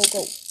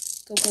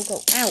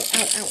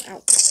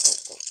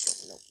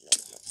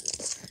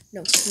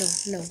 No.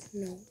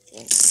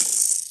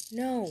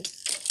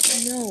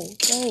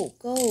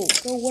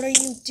 Go. What are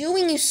you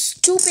doing, you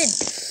stupid?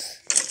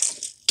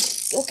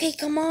 Okay,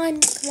 come on.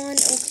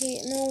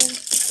 Okay, no.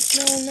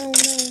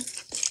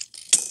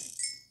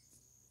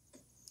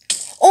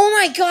 Oh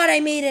my god, I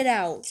made it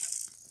out.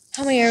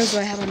 How many arrows do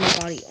I have on my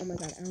body? Oh my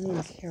god, I don't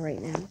even care right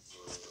now.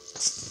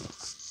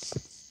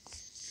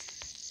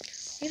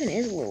 What even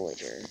is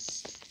Lillager?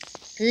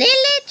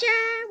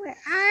 Lillager, where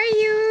are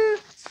you?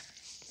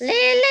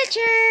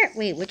 Lillager.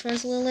 Wait, which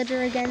one's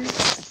Lillager again?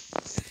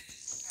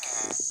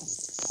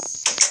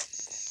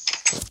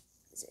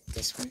 Is it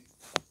this one?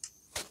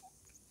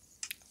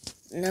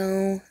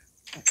 No.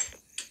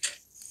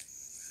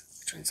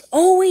 Which one's...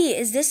 Oh, wait,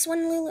 is this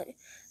one Lillager? I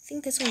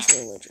think this one's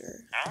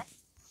Lillager.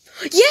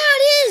 Yeah,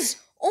 it is!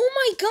 Oh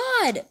my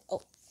god!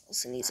 Oh,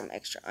 also need some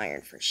extra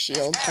iron for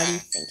shield, buddy.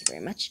 Thank you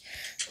very much.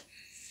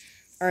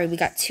 Alright, we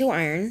got 2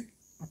 iron.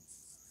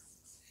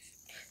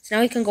 So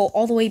now we can go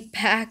all the way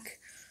back.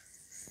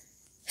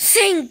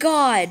 Thank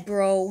God,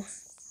 bro.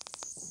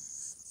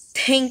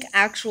 Thank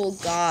actual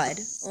God.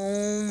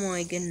 Oh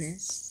my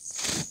goodness.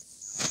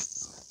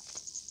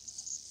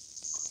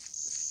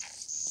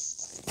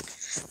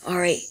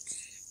 Alright.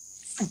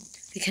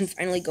 We can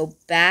finally go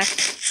back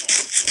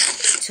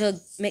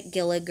to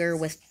McGilliger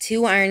with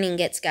 2 iron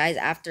ingots, guys,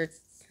 after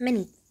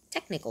many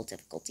technical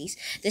difficulties.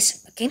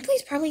 This gameplay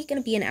is probably going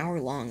to be an hour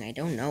long. I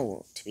don't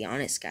know, to be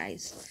honest,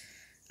 guys.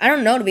 I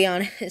don't know, to be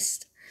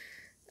honest.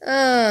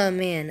 Oh,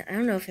 man. I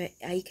don't know if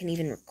I can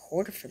even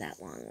record for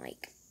that long,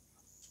 like.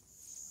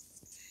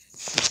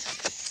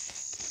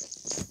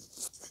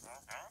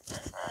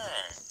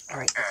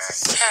 Alright, let's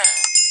see.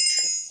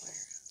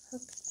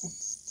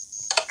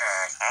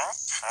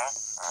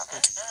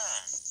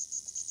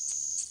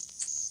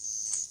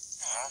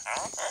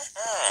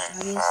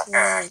 Obviously,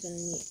 we're gonna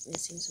be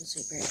missing some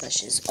sweet berry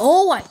bushes.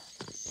 Oh,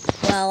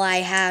 well, I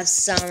have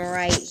some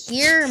right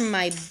here,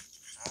 my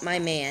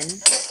man.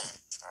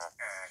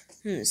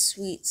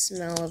 Sweet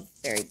smell of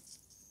berry.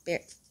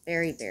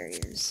 Berry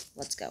barriers.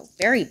 Let's go.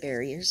 Berry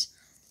barriers.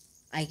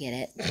 I get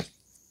it.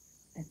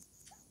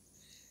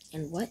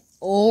 And what?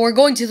 Oh, we're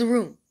going to the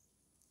room.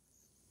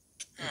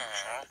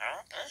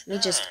 Let me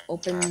just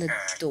open the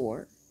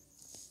door.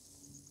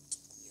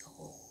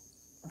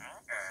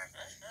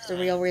 The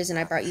real reason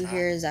I brought you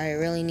here is I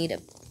need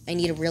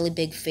a really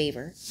big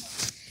favor.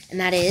 And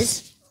that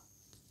is,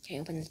 can I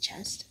open the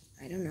chest?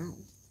 I don't know.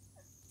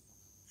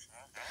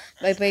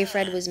 My boy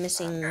Fred went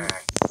missing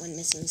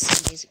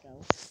some days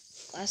ago.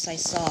 Last I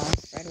saw,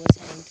 Fred was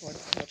heading toward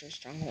the Pillager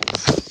stronghold.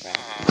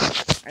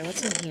 Alright,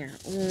 what's in here?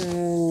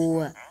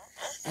 Ooh.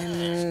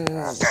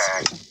 Emeralds.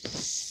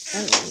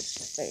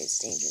 Emeralds. But it's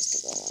dangerous to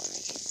go on, I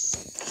guess.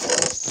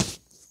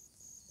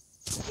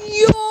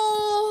 Yo!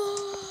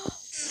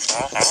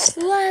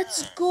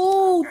 Let's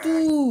go,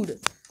 dude!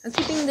 I'm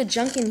keeping the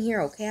junk in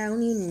here, okay? I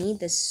don't even need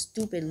this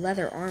stupid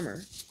leather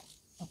armor.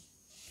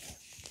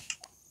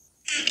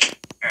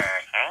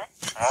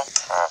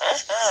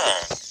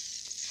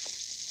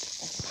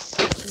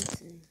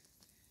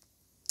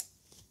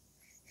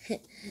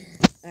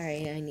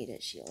 Alright, I need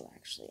a shield,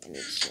 actually. I need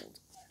a shield.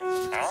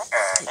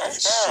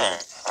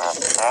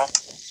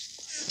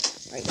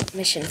 Alright,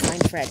 mission,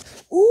 find Fred.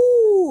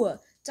 Ooh!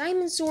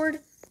 Diamond sword.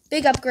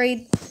 Big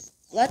upgrade.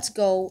 Let's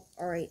go.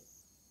 Alright.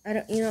 I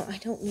don't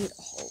need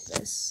all of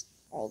this.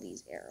 All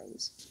these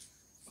arrows.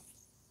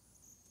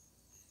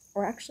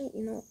 Or actually,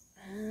 well...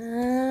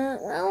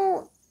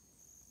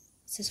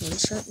 Is this one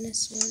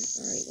sharpness one?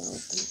 Alright, well...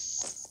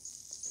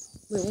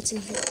 wait, what's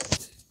in here?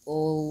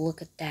 Oh,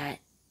 look at that.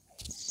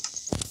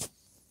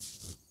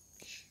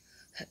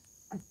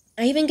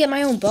 I even get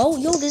my own bow?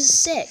 Yo, this is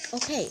sick.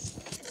 Okay.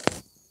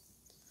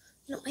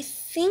 I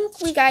think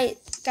we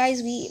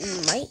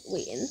might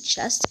wait in the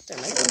chest. There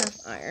might be enough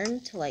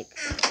iron to,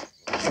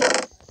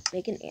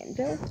 make an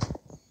anvil.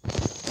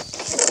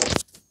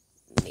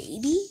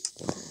 Maybe?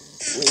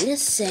 Wait a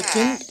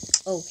second.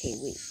 Okay,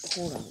 wait.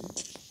 Hold on.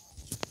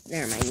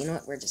 Never mind. You know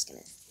what? We're just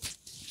gonna...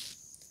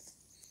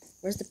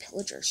 Where's the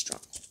Pillager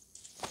stronghold?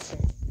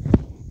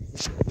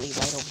 Wait,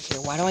 right over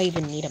here. Why do I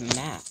even need a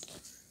map?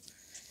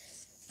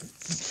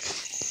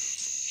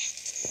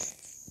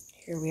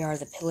 Here we are,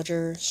 the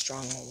Pillager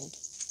stronghold.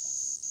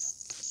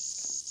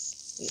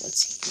 Wait, let's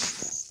see.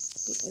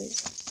 Wait, what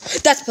is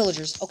that? That's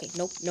pillagers. Okay,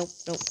 nope.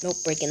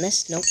 Breaking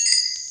this. Nope.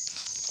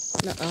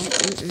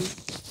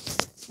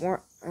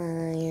 More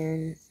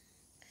iron.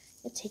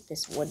 I'll take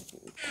this wooden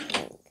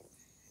plank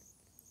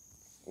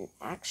and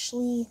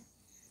actually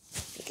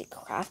make a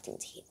crafting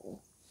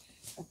table.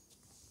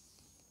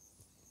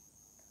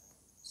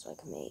 So I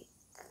can make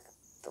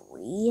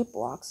 3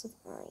 blocks of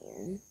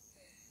iron,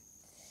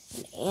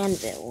 an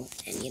anvil,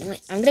 and you know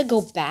what? I'm gonna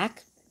go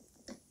back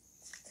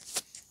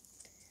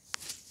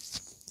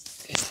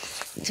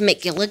to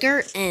make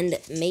Gilliger and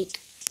make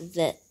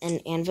an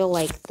anvil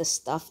like the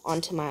stuff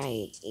onto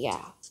my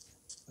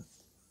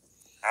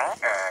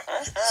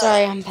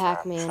Sorry, I'm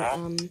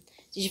Pac-Man. Did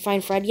you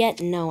find Fred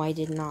yet? No, I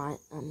did not.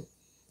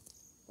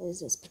 What is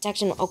this?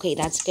 Protection. Okay,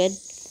 that's good.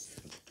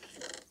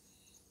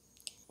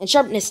 And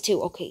sharpness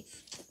too. Okay,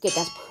 good.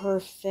 That's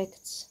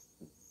perfect.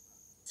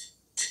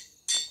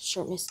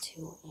 Sharpness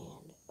 2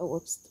 and... oh,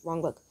 whoops,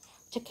 wrong book.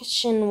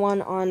 Protection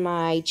 1 on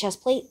my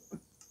chest plate.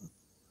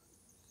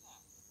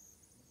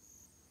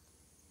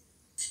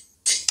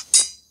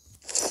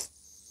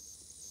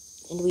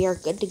 And we are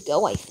good to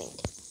go, I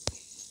think.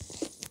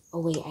 Oh,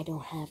 wait, I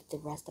don't have the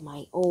rest of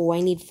my... oh, I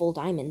need full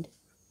diamond.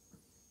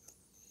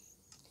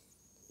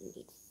 I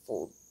need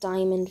full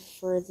diamond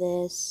for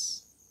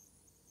this.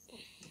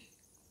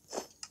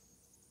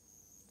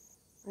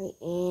 Right,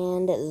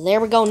 and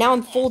there we go. Now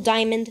I'm full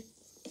diamond.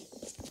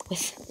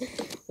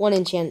 With 1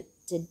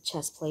 enchanted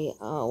chest plate.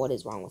 Oh, what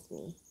is wrong with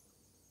me?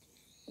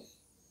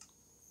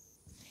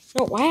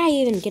 No, why did I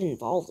even get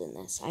involved in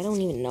this? I don't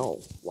even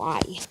know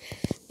why.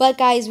 But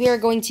guys, we are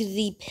going to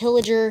the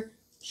Pillager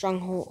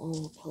stronghold.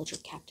 Oh, Pillager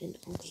captain.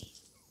 Okay.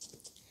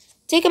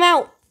 Take him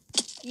out.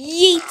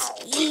 Yeet.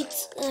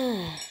 Yeet.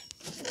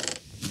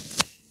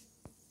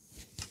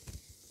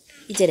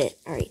 He did it.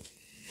 All right.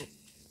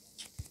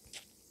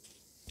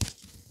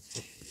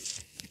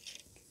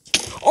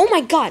 Oh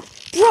my god.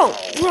 Bro.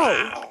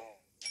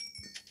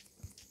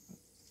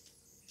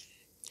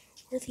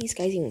 Where are these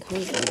guys even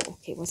coming from?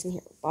 Okay, what's in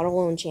here?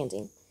 Bottle of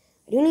enchanting.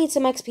 I do need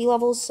some XP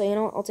levels, so you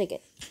know what? I'll take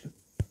it.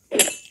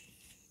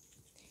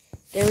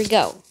 There we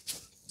go.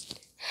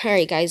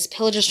 Alright, guys.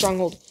 Pillager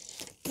stronghold.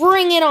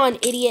 Bring it on,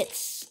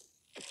 idiots!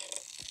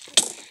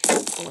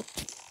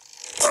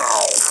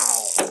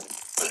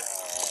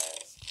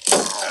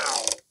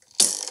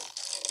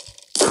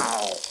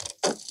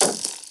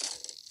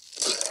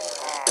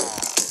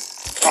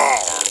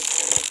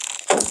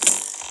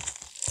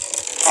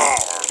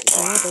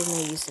 There's no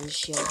use in the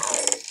shield.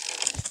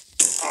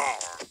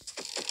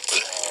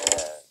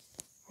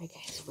 Alright,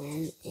 guys.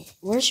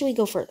 Where should we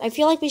go first? I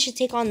feel like we should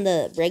take on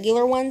the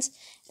regular ones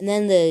and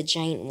then the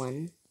giant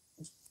one.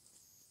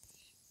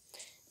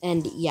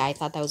 And yeah, I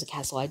thought that was a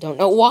castle. I don't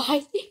know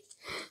why.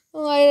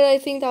 Why did I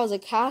think that was a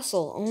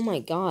castle? Oh my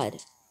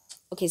god.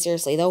 Okay,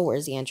 seriously though,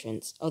 where's the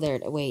entrance? Oh, there.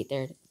 Wait,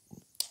 there.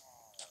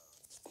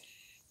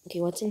 Okay,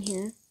 what's in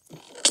here?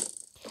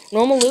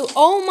 Normal loot.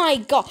 Oh my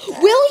god.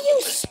 Will you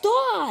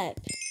stop?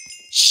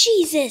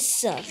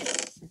 Jesus.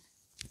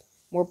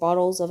 More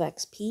bottles of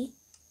XP.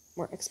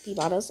 More XP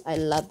bottles. I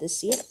love to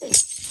see it.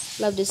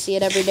 Love to see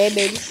it every day,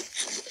 baby.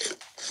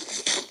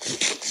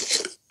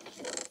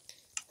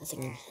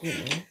 Nothing in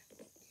here.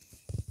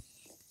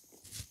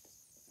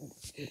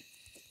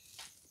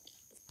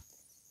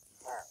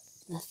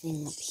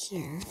 Nothing up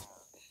here.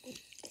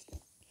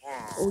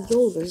 Oh,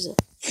 yo, there's a... Oh,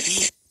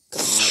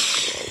 God, bro.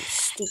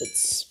 Stupid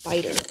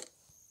spider.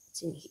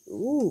 What's in here?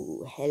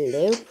 Ooh,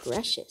 hello,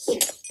 precious.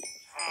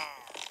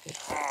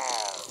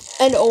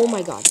 And oh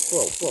my god,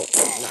 bro.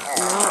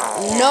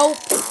 No, nope.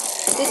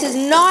 This is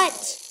not...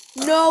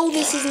 No,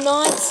 this is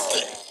not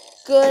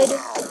good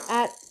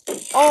at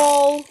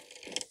all.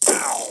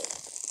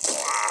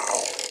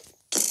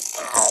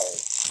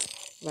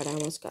 But I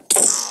almost got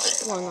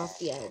flung off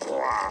the edge.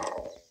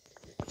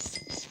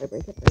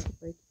 Break it.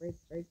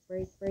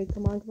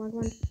 Come on.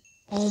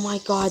 Oh my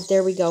god,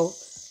 there we go.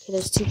 Okay,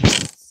 there's 2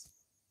 points.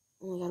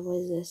 Oh my god, what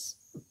is this?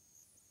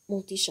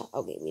 Multi-shot.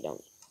 Okay, we don't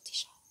need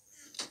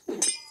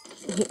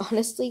multi-shot.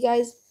 Honestly,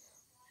 guys,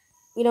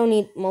 we don't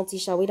need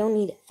multi-shot. We don't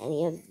need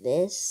any of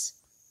this.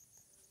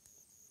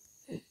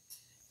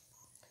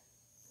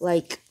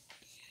 Like,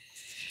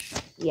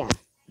 yeah.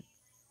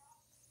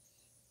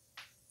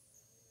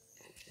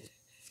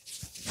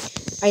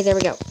 Alright, there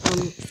we go.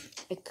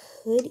 I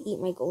could eat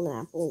my golden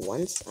apple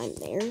once I'm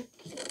there.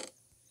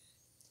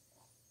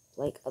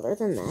 Like, other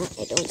than that,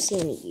 I don't see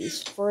any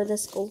use for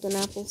this golden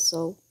apple,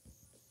 so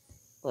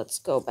let's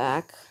go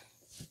back.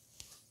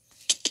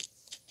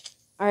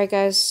 Alright,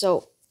 guys,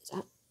 so...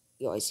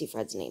 Yo, I see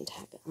Fred's name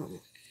tag.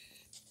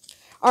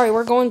 Alright,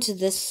 we're going to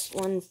this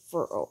one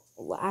for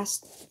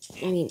next.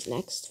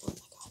 Oh my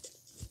god.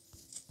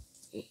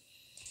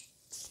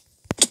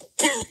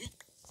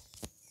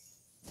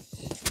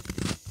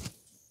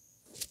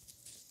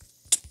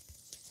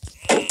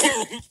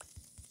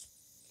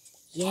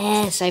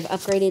 Yes, I've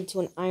upgraded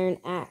to an iron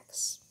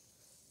axe.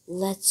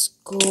 Let's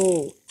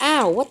go.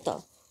 Ow, what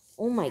the?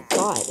 Oh my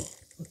god.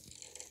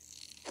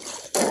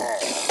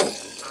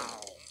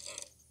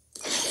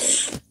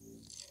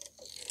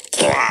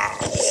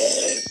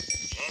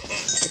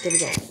 There we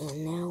go.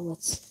 And now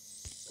let's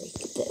break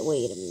the...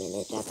 Wait a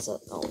minute. That's a...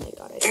 Oh my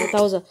god. I thought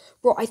that was a...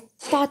 Bro, I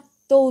thought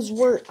those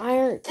were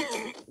iron...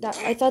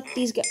 I thought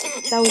these guys...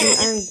 That was an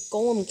iron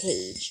golem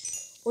cage.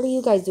 What are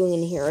you guys doing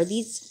in here? Are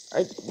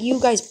you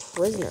guys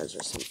prisoners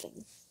or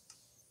something?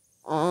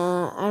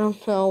 I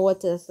don't know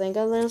what to think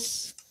of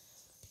this.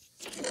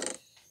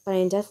 But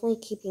I'm definitely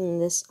keeping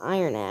this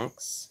iron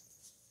axe.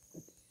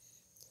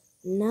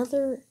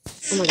 Another...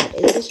 Oh my god,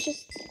 is this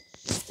just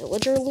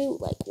villager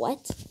loot? Like,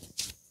 what?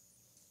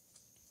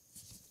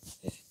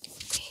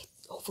 Okay,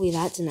 hopefully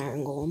that's an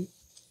iron golem.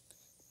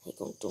 Hey,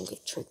 don't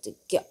get tricked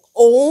again.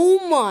 Oh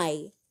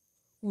my!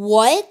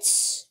 What?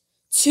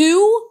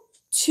 Two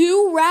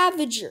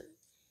Ravager.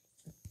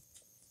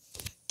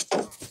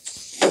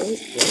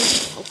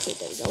 Okay,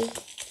 there we go.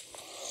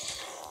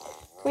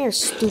 Come here,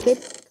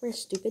 stupid.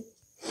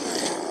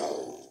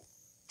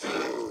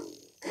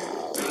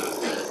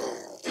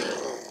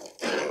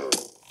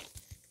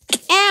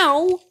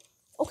 Ow!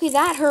 Okay,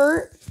 that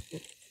hurt.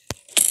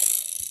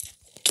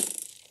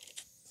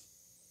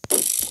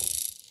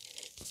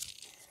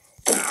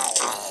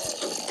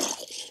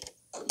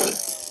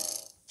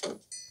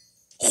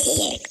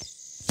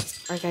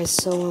 Alright, guys,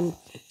 so,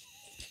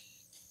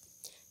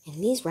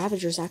 and these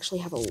Ravagers actually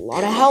have a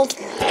lot of health.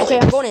 Okay,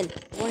 I'm going in.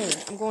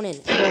 I'm going in.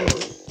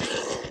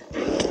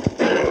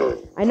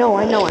 I know,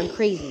 I'm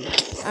crazy.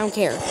 I don't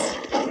care.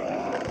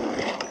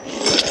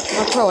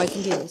 I'm a pro, I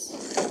can do this.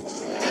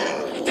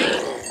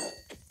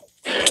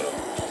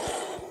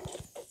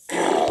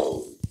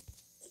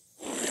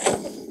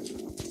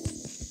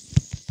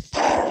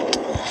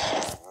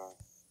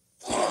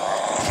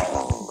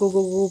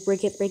 Go,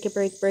 break it.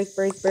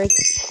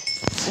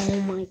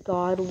 Oh my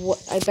god,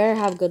 what? I better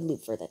have good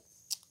loot for that.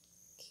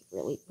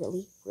 Okay,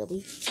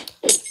 really?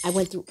 I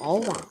went through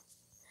all that.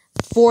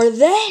 For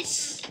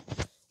this?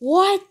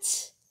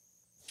 What?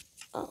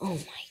 Oh my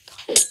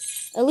god.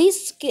 At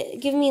least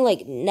give me,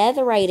 like,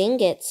 netherite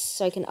ingots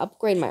so I can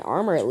upgrade my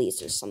armor at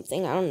least or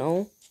something. I don't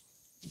know.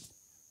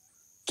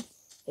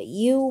 But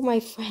you, my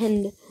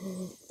friend,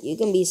 you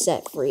can be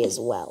set free as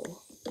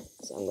well.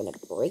 So I'm gonna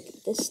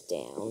break this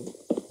down.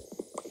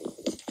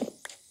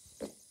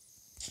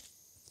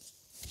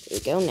 There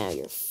you go, now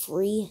you're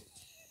free.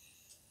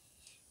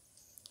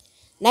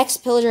 Next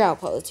pillager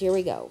outpost, here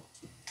we go.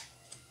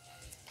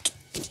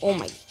 Oh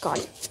my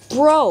god.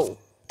 Bro,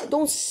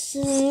 don't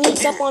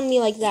sneak up on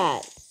me like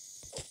that.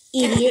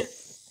 Idiot.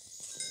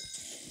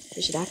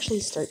 I should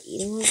actually start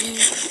eating right now.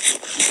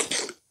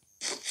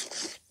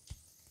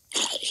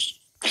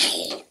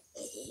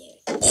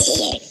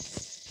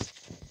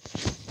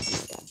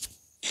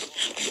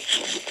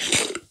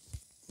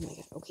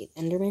 Okay,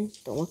 Enderman,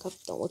 don't look up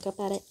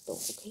at it.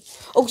 Okay.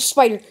 Oh,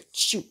 spider,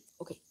 shoot.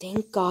 Okay,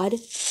 thank God.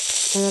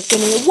 I'm not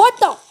getting it. What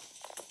the?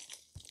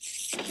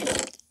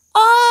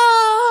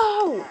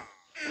 Oh!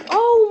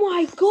 Oh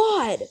my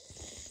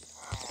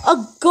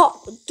god,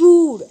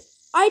 dude.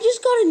 I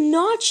just got a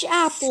notch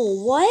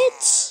apple.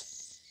 What?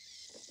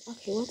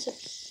 Okay, what's up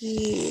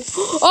here?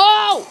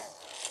 Oh!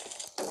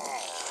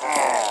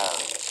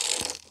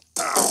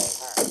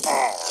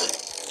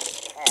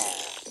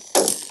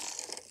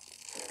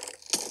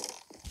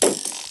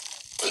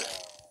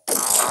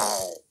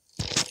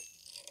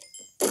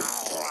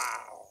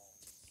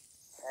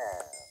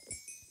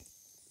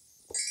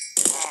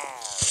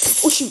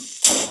 Oh shoot!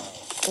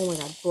 Oh my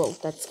god, bro,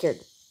 that scared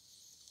me.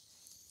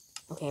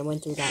 Okay, I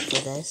went through that for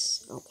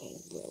this. Okay,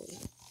 really.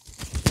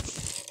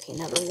 Okay,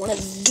 another one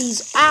of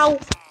these. Ow!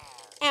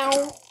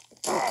 Ow!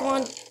 Oh, come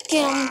on,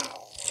 kill him.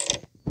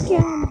 Kill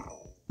him.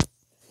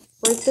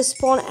 Break the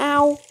spawn.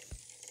 Ow!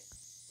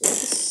 Break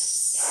the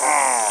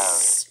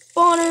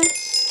spawner.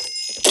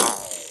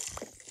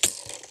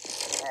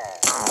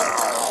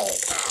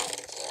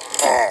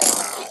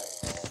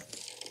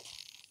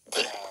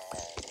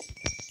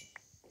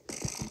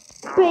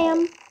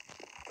 Bam!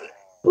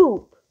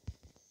 Boop!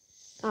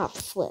 Ah,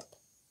 flip.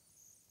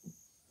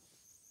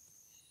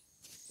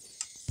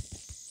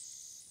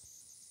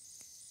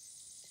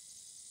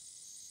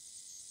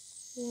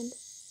 And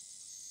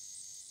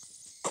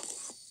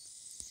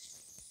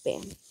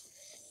bam.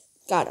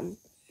 Got him.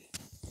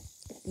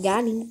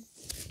 Got him.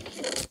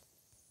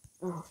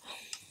 Oh.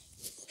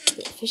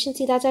 The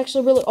efficiency, that's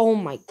actually really... Oh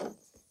my...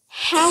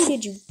 How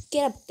did you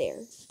get up there?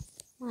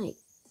 My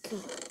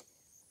god.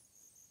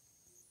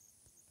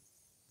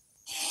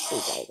 So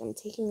guys, I'm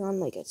taking on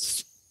like a...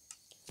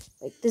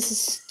 Like, this is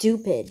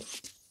stupid.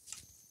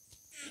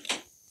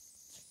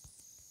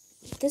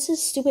 This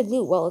is stupid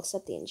loot. Well,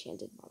 except the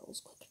enchanted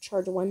models. Quick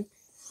charge one.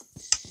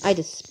 I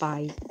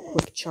despise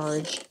quick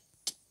charge.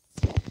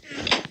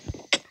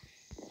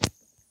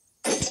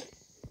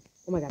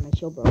 Oh my god, my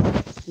shield broke.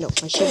 No,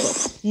 my shield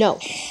broke. No,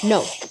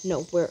 no,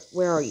 no.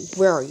 Where are you?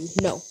 Where are you?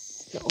 No.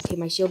 No, okay,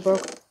 my shield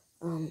broke.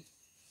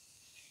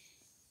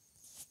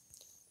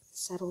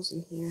 Saddles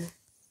in here.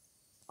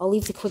 I'll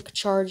leave the quick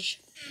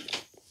charge.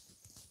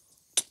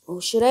 Oh,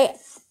 should I?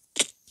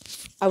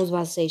 I was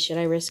about to say, should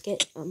I risk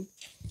it?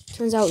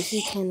 Turns out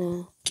he can,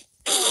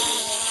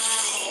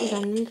 we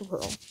got an ender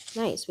pearl.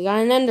 Nice, we got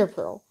an ender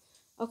pearl.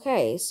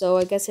 Okay, so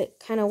I guess it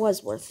kind of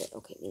was worth it.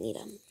 Okay, we need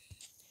to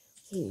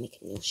make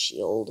a new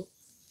shield.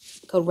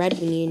 Code red,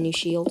 we need a new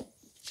shield.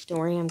 Don't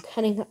worry, I'm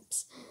cutting up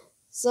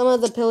some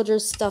of the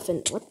pillager's stuff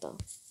and what the?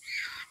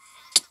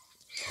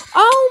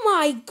 Oh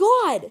my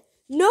god!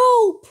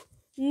 Nope!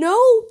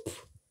 Nope!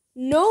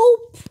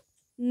 Nope!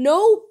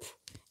 Nope!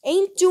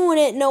 Ain't doing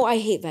it. No, I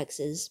hate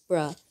Vexes.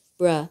 Bruh.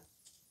 Bruh.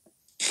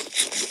 I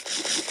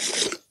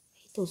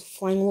hate those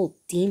flying little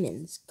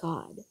demons.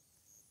 God.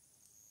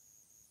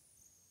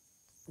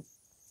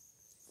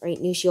 Alright,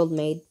 new shield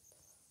made.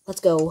 Let's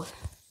go.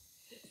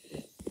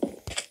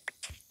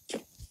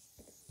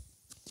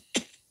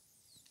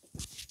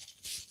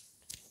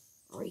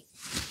 Alright.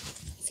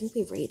 I think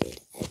we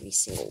rated every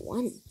single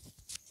one.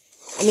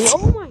 I mean,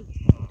 oh my...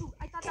 Dude,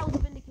 I thought that was a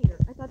vindicator.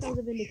 I thought that was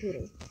a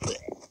vindicator.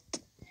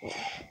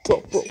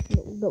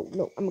 Bro,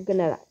 no, I'm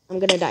gonna die. No, I'm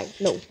gonna die. Am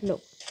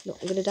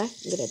I gonna die?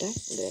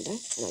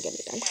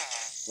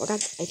 Oh my god,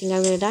 I think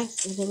I'm gonna die.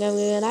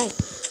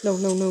 No.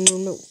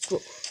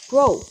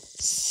 Bro,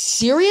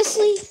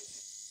 seriously?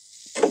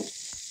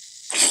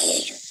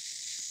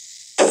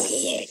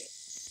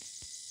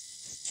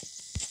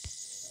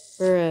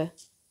 Bruh.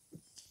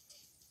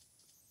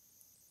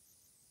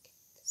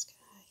 This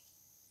guy.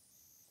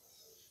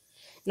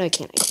 No, I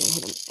can't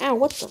hit him. Ow,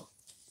 what the?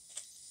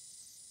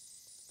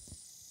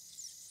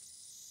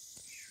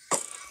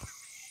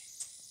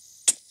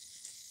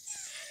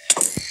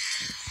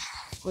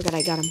 Oh my god,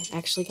 I got him. I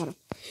actually got him.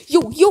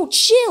 Yo,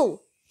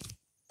 chill!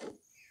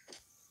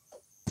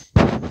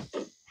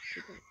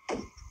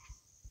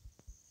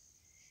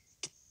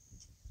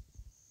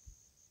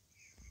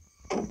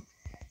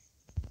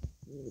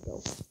 I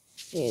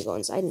need to go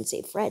inside and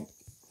save Fred.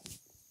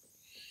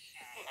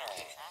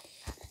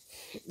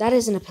 That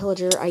isn't a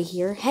pillager, I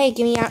hear. Hey,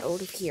 get me out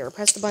of here.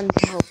 Press the button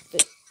to help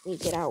me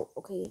get out.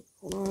 Okay,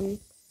 hold on.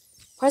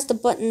 Press the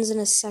buttons in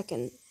a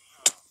second.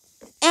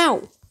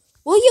 Ow!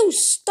 Will you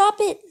stop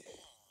it?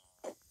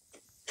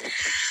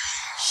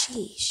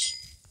 Sheesh.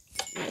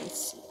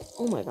 Let's see.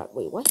 Oh my god,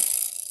 wait, what?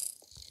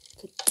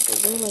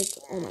 Is there like,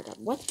 oh my god,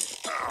 what?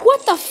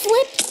 What the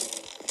flip?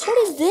 What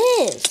is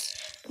this?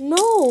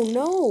 No,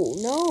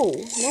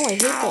 I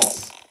hate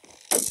this.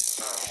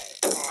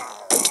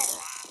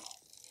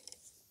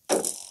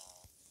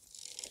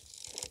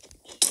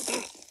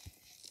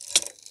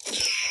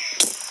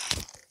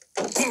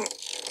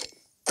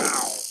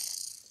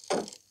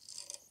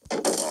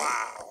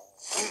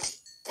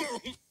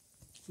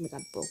 Oh my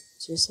god, bro.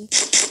 Seriously?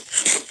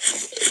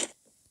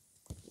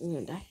 I'm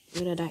gonna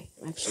die.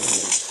 I'm actually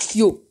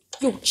gonna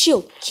die.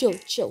 Yo,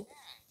 chill.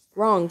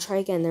 Wrong. Try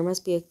again. There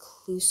must be a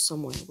clue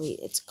somewhere. Wait,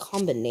 it's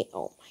combination.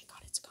 Oh my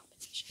god, it's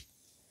combination.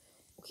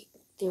 Okay,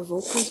 their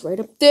vocals right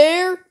up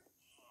there.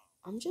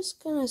 I'm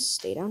just gonna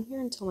stay down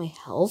here until my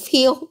health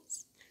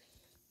heals.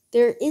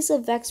 There is a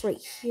Vex right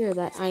here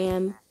that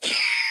I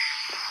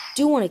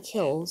do want to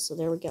kill, so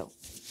there we go.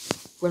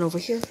 Run over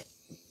here.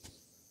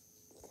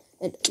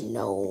 And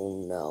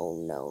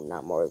no,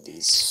 not more of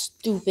these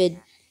stupid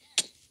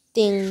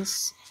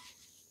things.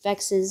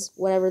 Vexes,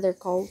 whatever they're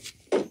called.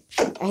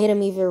 I hate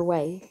them either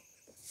way.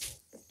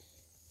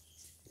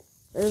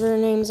 Whatever their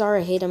names are,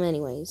 I hate them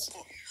anyways.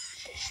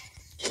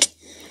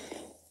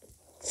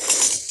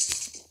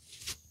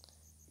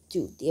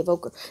 Dude, the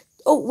evoker.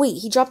 Oh, wait,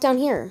 he dropped down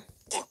here.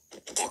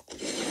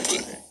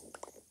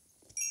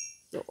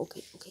 Yo,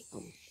 okay.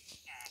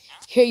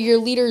 Here, your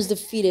leader is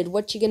defeated.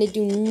 What you gonna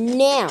do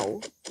now?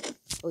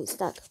 Oh, he's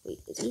stuck. Wait,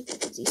 is he?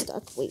 Is he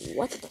stuck? Wait,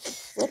 what the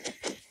flip?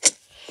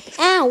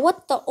 Ow,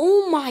 what the?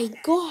 Oh my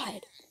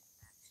god.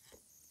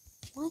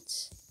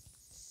 What?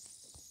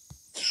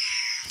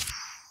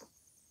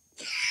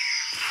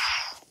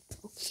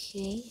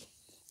 Okay.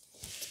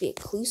 Be a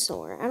clue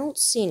somewhere. I don't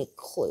see any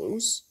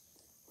clues.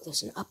 Oh,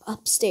 there's an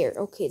upstairs.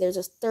 Okay, there's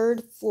a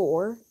third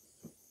floor.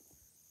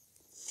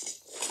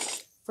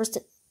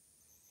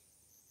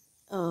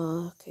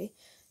 Okay.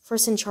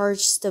 First in charge,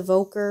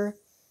 Stavoker.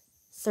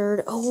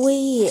 Third. Oh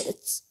wait,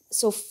 it's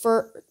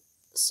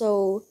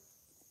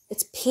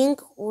it's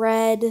pink,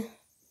 red,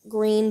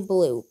 green,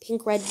 blue.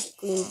 Pink, red,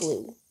 green,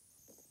 blue.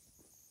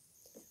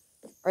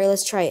 All right,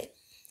 let's try it.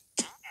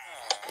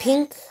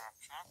 Pink,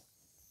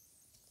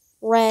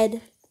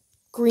 red,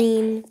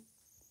 green,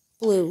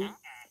 blue.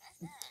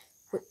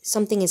 Wait,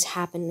 something is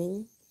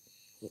happening.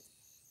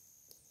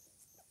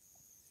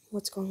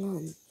 What's going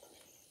on?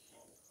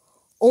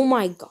 Oh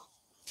my god.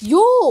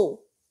 Yo!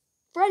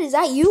 Fred, is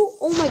that you?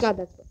 Oh my god,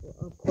 that's...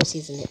 Of course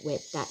he's a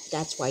nitwit.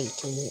 That's why he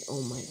came here.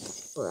 Oh my god,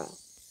 bruh.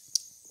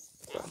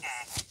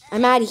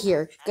 I'm out of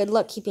here. Good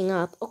luck keeping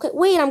up. Okay,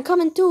 wait, I'm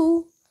coming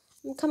too.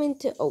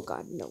 Oh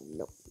god, no.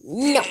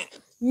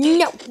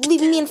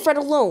 Leave me and Fred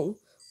alone.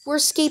 We're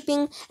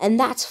escaping, and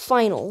that's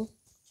final.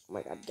 Oh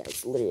my god,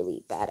 guys,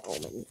 literally bad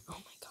omen. Oh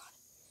my god.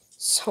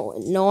 So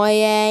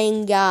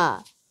annoying.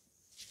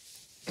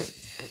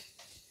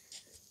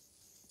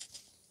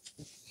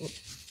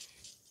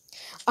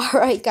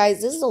 Alright,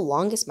 guys, this is the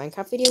longest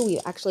Minecraft video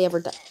we've actually ever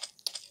done.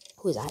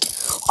 Who is that?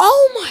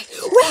 Oh my!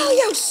 Will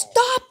you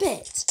stop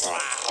it?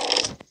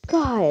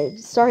 God,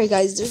 sorry,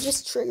 guys, they're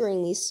just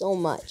triggering me so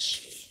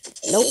much.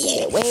 Nope,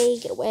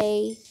 get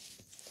away.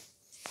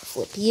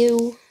 Flip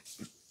you.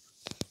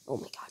 Oh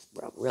my god,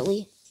 bro,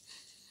 really?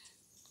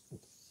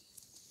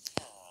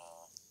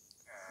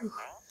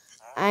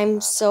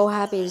 I'm so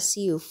happy to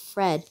see you,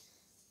 Fred.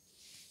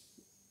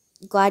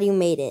 Glad you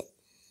made it.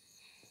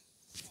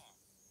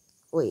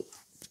 Wait.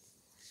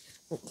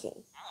 Okay.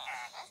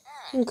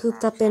 Being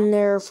cooped up in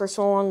there for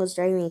so long was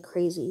driving me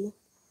crazy.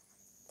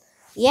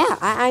 Yeah,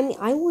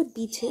 I would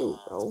be too,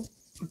 bro.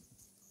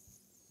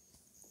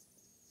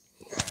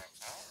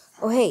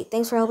 Oh, hey,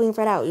 thanks for helping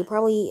Fred out. You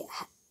probably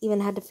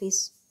even had to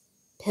face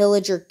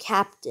Pillager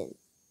Captain.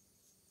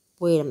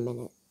 Wait a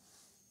minute.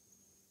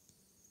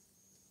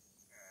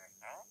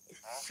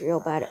 It's a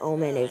real bad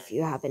omen if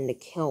you happen to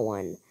kill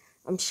one.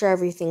 I'm sure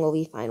everything will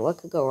be fine. What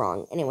could go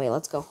wrong? Anyway,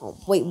 let's go home.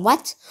 Wait,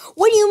 what?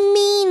 What do you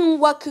mean,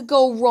 what could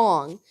go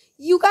wrong?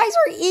 You guys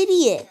are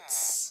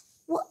idiots.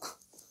 What?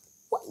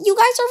 You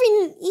guys are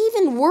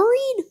even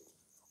worried?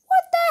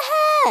 What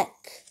the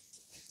heck?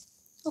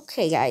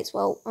 Okay, guys.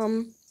 Well,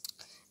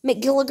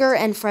 McGilliger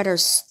and Fred are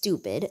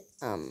stupid.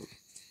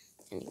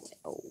 Anyway.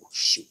 Oh,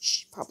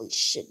 shoot. Probably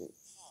shouldn't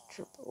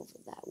trip over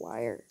that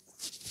wire.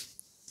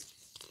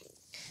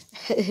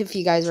 If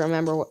you guys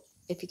remember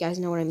if you guys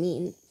know what I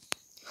mean.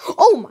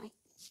 Oh my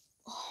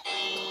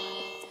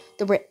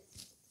god.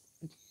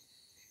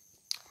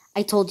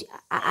 I told you.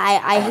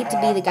 I hate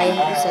to be the guy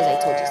who says I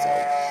told you so.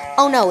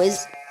 Oh no,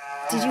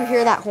 did you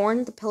hear that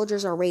horn? The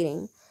pillagers are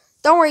raiding.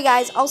 Don't worry,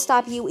 guys. I'll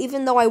stop you,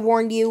 even though I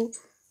warned you.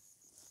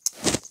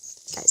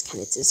 You guys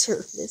kind of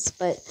deserve this,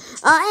 but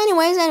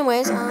anyways.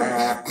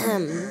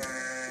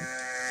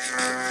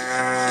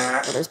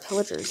 Oh, there's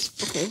pillagers.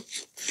 Okay.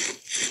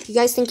 You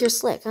guys think you're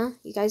slick, huh?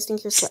 You guys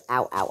think you're slick.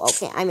 Ow.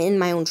 Okay, I'm in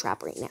my own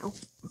trap right now.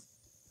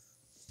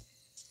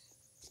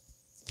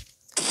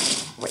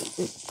 Wait,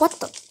 what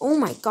the? Oh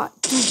my god.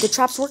 Dude, the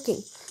trap's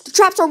working. The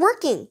traps are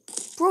working.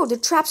 Bro, the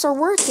traps are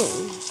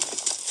working.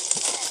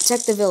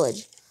 Protect the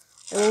village.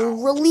 We'll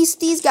release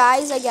these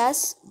guys, I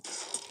guess.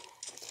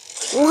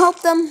 We'll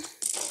help them.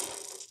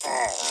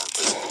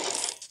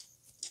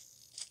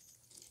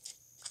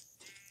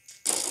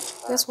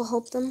 I guess we'll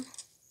help them.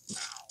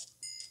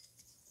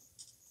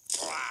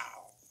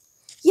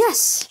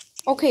 Yes!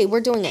 Okay,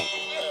 we're doing it.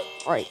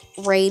 Alright,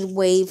 raid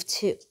wave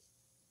 2.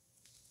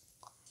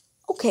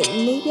 Okay,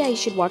 maybe I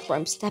should watch where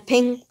I'm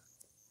stepping.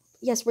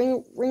 Yes,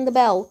 ring the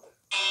bell.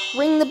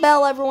 Ring the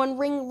bell, everyone.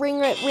 Ring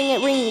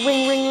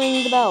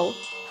the bell.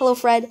 Hello,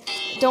 Fred.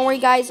 Don't worry,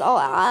 guys.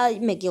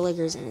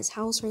 McGilliger's in his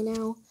house right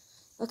now.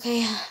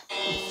 Okay.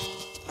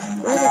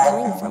 Where are they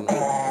coming from,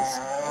 anyways?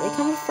 Are they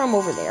coming from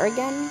over there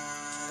again?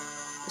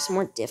 Or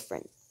somewhere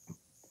different?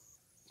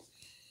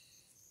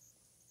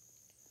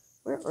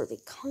 Where are they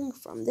coming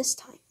from this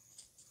time?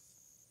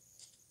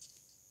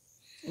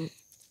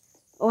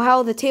 Oh,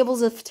 how the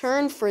tables have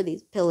turned for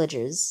these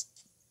pillagers.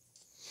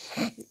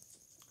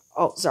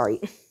 Oh, sorry.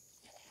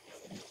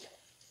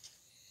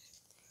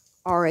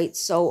 Alright,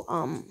 so,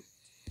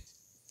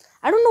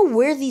 I don't know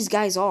where these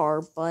guys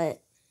are,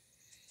 but...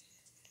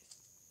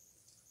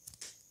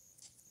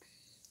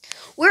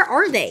 Where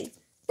are they?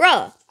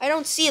 Bruh, I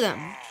don't see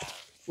them.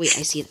 Wait,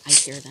 I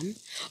hear them.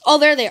 Oh,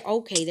 there they are.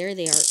 Okay, there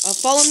they are.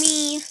 Follow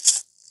me.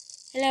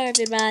 Hello,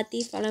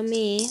 everybody. Follow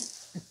me.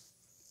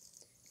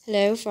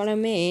 Hello, follow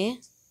me.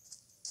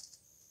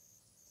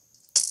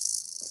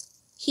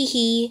 Hee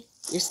hee.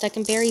 You're stuck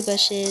in berry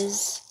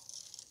bushes.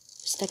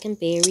 You're stuck in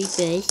berry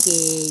bushes.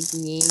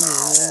 See,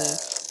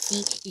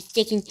 you're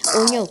stuck in...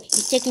 Oh, no. You're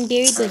stuck in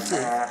berry bushes.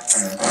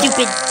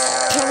 Stupid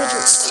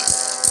pillager.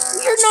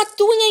 You're not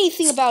doing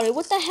anything about it.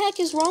 What the heck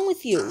is wrong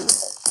with you?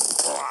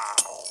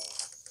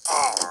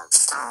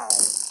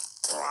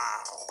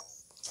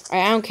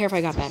 Alright, I don't care if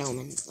I got bad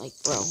omen. Like,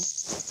 bro. I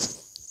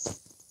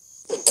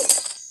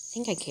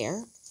think I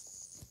care.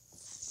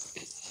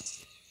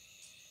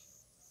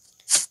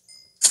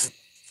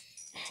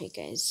 Alright,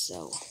 guys,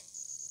 so...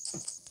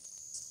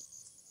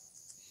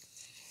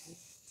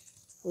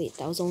 Wait,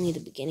 that was only the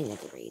beginning of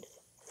the raid,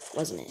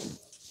 wasn't it?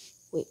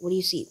 Wait, what do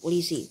you see? What do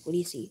you see? What do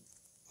you see?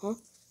 Huh?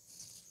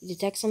 You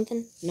detect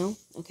something? No?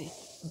 Okay.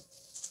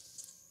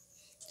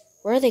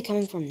 Where are they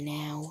coming from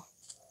now?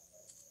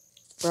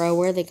 Bro,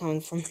 where are they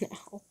coming from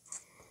now?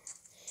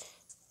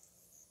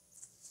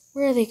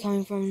 Where are they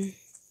coming from?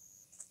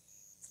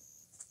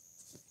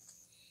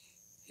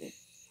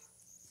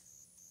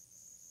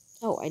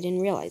 Oh, I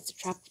didn't realize the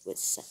trap was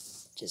set.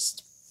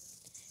 Just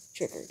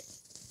triggered.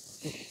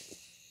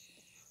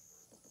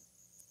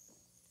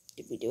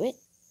 Did we do it?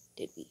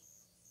 Did we?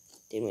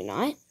 Did we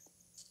not?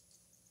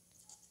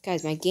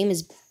 Guys, my game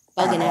is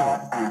bugging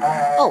out.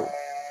 Oh.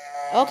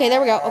 Okay, there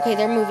we go. Okay,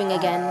 they're moving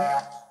again.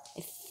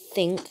 I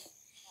think.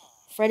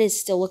 Fred is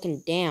still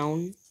looking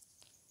down.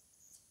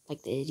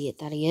 Like the idiot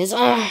that he is.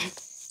 Oh,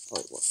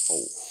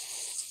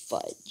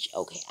 fudge.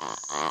 Okay,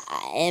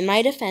 in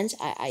my defense,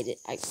 I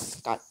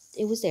got,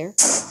 it was there.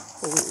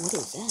 Oh, wait, what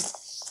is this?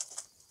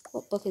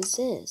 What book is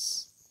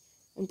this?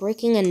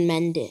 Unbreaking and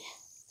Mended.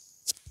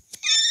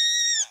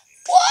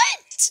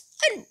 What?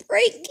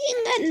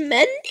 Unbreaking and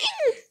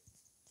Mending?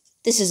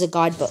 This is a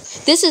god book.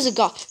 This is a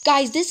god.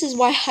 Guys, this is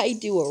why I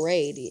do a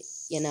raid,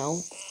 you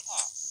know?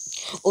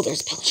 Oh,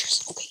 there's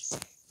pillagers. Okay.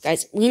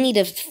 Guys, we need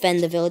to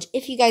defend the village.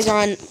 If you guys are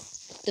on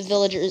the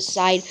villagers'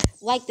 side,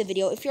 like the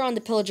video. If you're on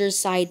the pillagers'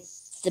 side,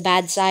 the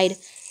bad side,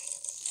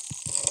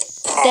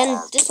 then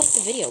dislike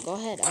the video. Go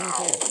ahead. I don't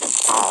care.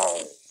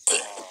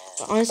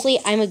 But honestly,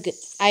 I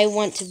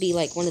want to be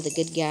like one of the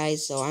good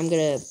guys, so I'm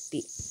gonna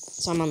be.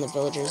 So I'm on the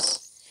villagers'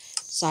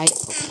 side.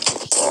 Okay.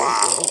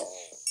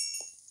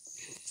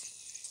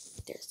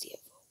 There's the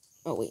evoker.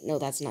 Oh wait, no,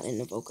 that's not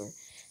an evoker.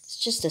 It's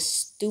just a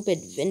stupid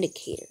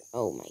vindicator.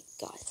 Oh my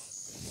god.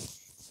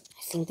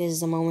 I think this is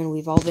the moment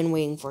we've all been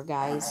waiting for,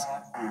 guys.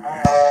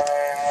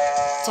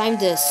 Time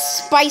to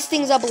spice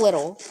things up a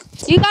little.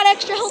 You got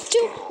extra health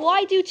too? Well,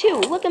 I do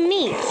too. Look at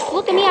me.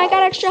 Look at me. I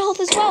got extra health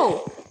as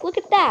well. Look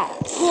at that.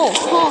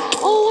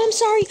 Oh, I'm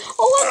sorry.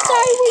 Oh, I'm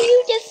sorry. Were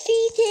you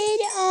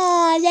defeated?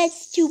 Oh,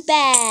 that's too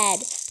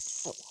bad.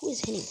 Oh, who is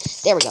hitting?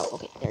 There we go.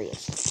 Okay, there he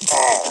is.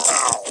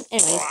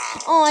 Anyways.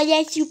 Oh,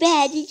 that's too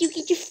bad. Did you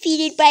get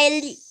defeated by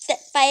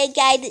a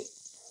guy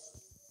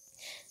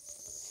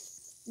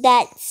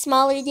that's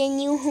smaller than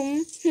you?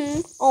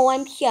 Oh,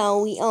 I'm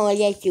sorry. Oh,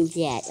 that's too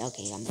bad.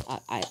 Okay,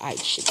 I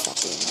should stop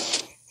doing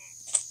that.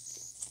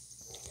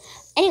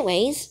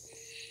 Anyways,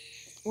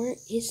 where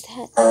is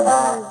that?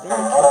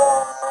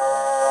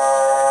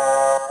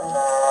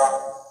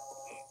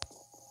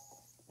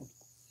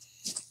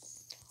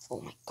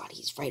 Oh my god,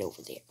 he's right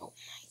over there. Oh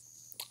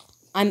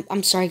my.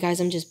 I'm sorry, guys.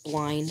 I'm just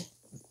blind.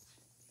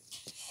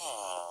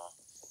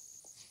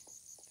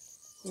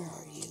 Where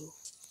are you?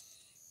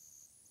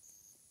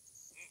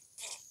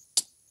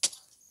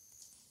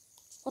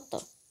 What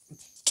the?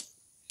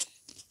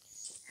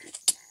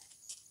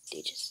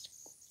 They just...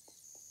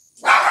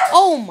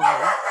 Oh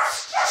my!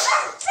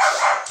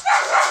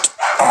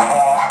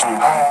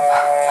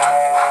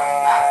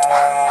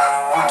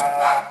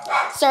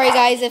 Sorry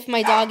guys, if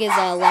my dog is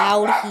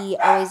loud, he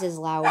always is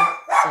loud,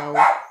 so...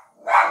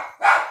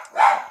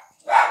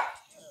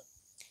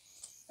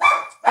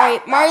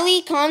 Alright,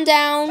 Marley, calm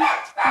down.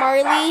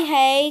 Marley,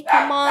 hey,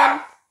 come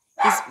on.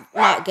 He's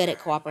not good at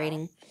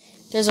cooperating.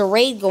 There's a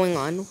raid going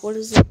on. What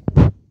is it?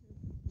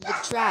 The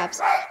traps.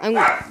 I'm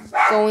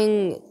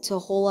going to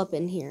hole up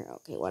in here.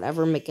 Okay,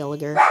 whatever,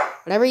 McGilliger.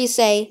 Whatever you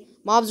say.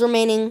 Mobs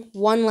remaining.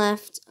 One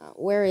left.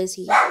 Where is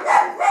he?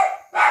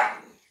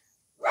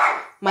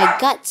 My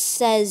gut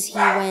says he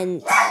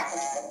went somewhere.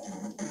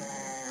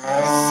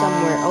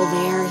 Oh,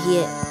 there he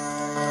is.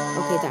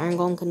 Okay, the Iron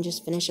Golem can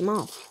just finish him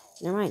off.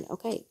 Never mind.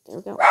 Okay, there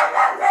we go.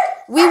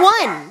 We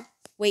won!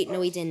 Wait, no,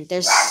 we didn't.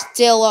 There's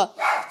still a...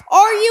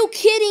 Are you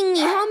kidding me?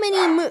 How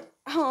many...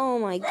 Oh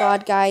my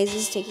god, guys.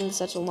 This is taking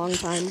such a long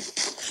time.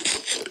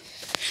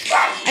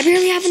 I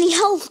barely have any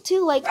health,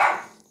 too. Like,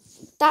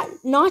 that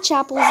notch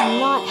apple is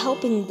not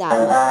helping that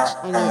much.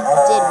 I mean,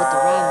 it did with the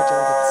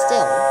Ravager, but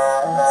still.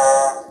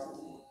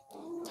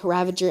 The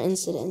Ravager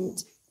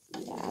incident.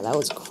 Yeah, that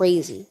was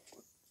crazy.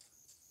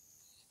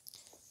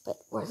 But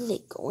where are they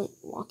going,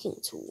 walking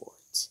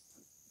towards?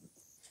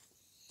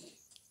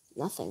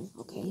 Nothing,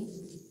 okay.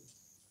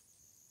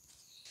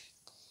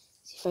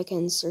 See if I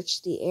can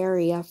search the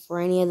area for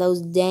any of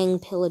those dang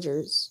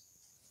pillagers.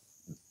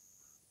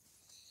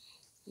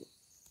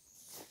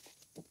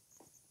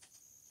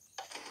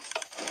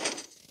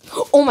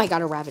 Oh my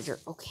god, a Ravager.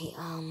 Okay,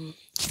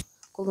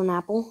 golden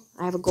apple.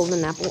 I have a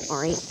golden apple.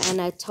 Alright, and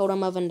a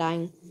totem of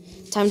undying.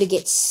 Time to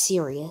get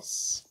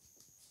serious.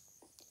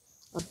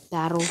 A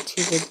battle to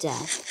the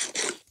death.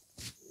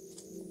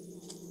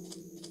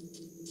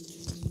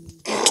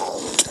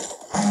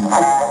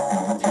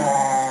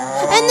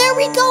 And there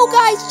we go,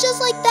 guys, just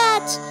like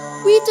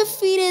that. We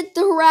defeated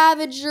the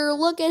Ravager.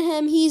 Look at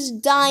him. He's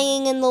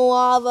dying in the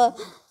lava.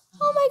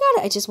 Oh my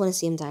god. I just want to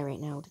see him die right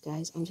now,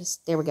 guys.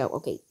 There we go.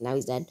 Okay, now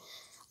he's dead.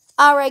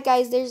 Alright,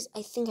 guys,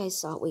 I think I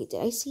saw, wait,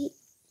 did I see?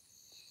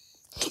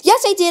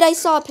 Yes, I did. I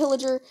saw a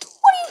pillager.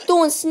 What are you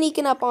doing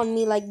sneaking up on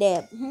me like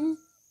that? I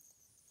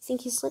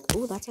think he's slick.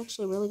 Oh, that's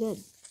actually really good.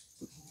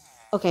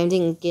 Okay, I'm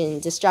getting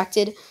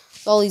distracted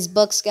with all these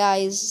books,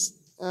 guys.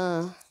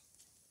 Oh,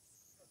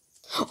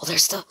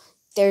 there's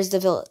the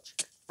village.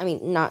 I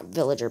mean, not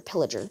villager,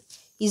 pillager.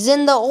 He's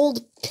in the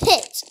old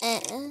pit.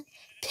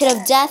 Pit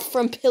of death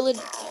from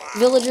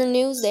Villager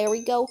News. There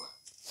we go.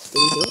 Did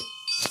we do it?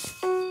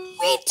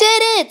 We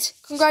did it!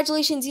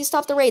 Congratulations, you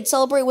stopped the raid.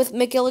 Celebrate with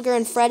McGilliger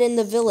and Fred in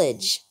the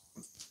village.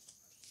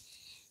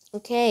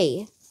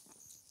 Okay.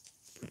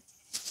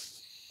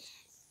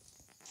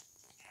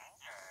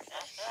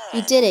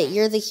 You did it.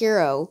 You're the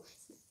hero.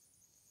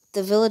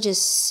 The village is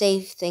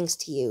safe thanks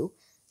to you.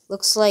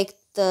 Looks like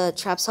the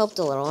traps helped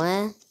a little,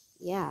 eh?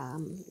 Yeah,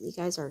 you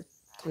guys are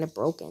kind of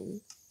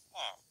broken.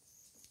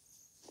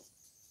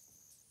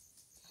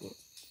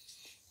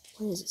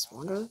 What is this,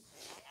 Wanderer?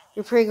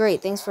 You're pretty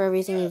great. Thanks for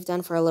everything you've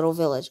done for our little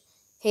village.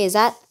 Hey, is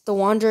that the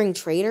wandering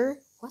trader?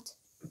 What?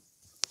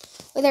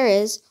 Oh, there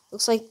is.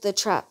 Looks like the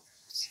trap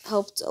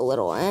helped a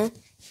little, eh?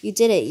 You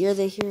did it. You're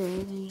the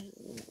hero.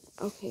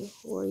 Okay,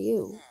 who are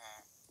you?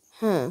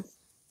 Huh.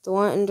 The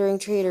wandering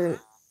trader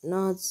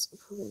nods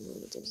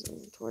approvingly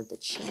toward the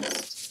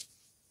chest.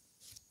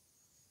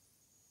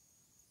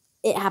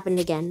 It happened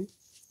again.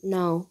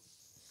 No.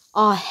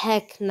 Oh,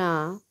 heck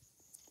nah.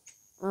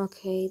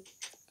 Okay.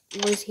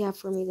 What does he have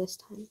for me this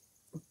time?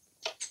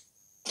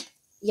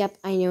 Yep,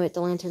 I knew it.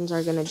 The lanterns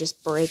are gonna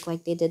just break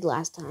like they did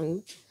last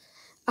time.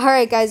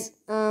 Alright, guys.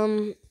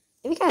 If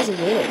you guys have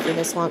waited for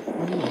this long...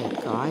 Oh my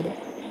god.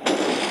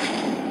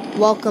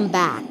 Welcome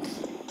back.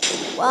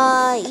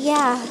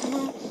 Yeah.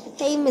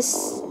 Hey,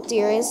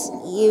 Mysterious.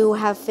 You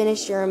have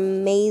finished your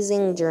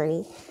amazing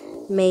journey.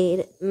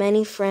 Made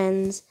many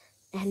friends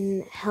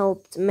and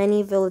helped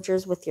many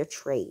villagers with your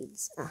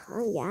trades.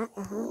 Yeah,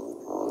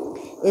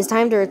 It's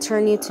time to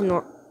return you to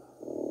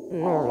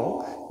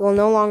normal. You will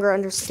no longer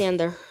understand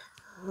their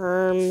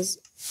herms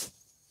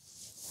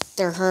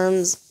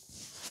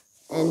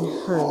and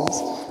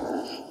herms.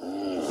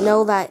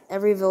 Know that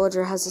every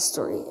villager has a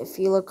story if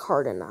you look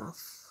hard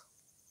enough.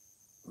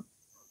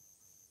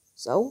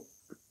 So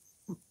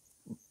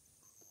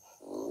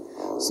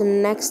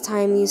next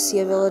time you see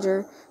a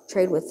villager,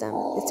 trade with them.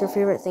 It's your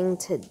favorite thing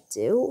to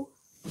do?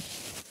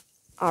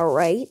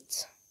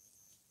 Alright.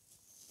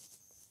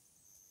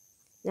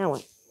 Now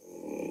what?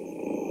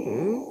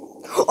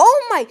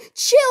 Oh my!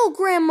 Chill,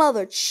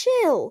 grandmother!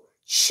 Chill!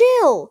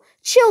 Chill!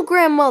 Chill,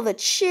 grandmother!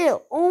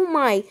 Chill! Oh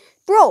my!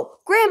 Bro!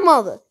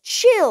 Grandmother!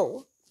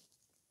 Chill!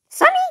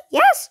 Sonny?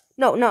 Yes?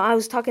 No, I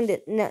was talking to...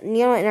 No, you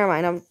know what? Never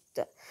mind.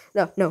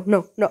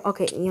 No.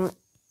 Okay, you know what?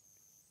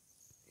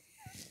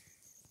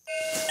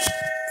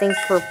 Thanks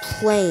for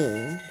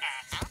playing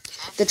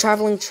The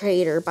Traveling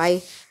Trader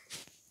by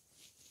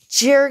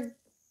Jiggerbug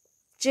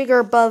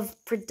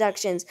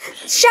Productions.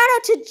 Shout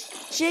out to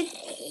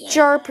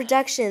Jigjar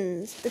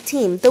Productions, the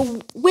team,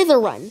 the Wither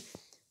Run,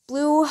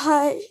 Blue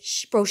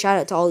Hush. Bro, shout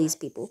out to all these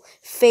people.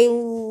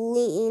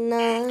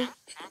 Felina.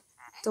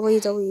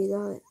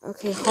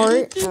 Okay,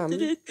 Heart.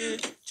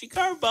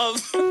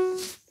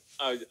 Jiggerbug.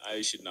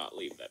 I should not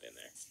leave that in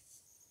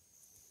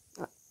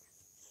there.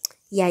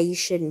 Yeah, you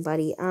shouldn't,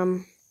 buddy.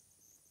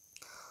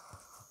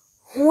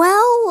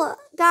 Well,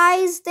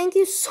 guys, thank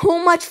you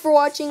so much for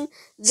watching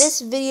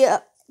this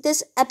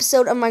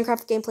episode of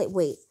Minecraft Gameplay.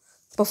 Wait,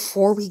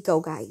 before we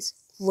go, guys,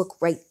 look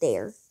right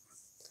there.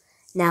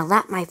 Now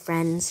that, my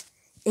friends,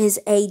 is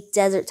a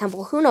desert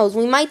temple. Who knows?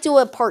 We might do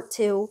a part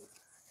 2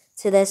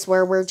 to this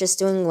where we're just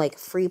doing like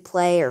free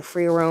play or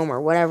free roam or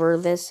whatever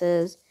this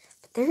is.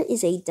 But there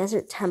is a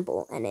desert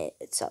temple, and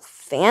it's a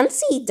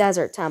fancy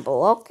desert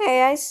temple.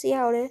 Okay, I see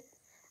how it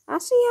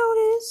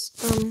is.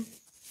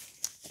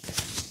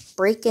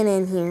 Breaking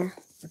in here.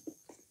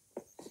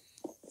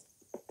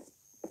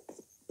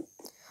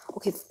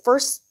 Okay,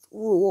 first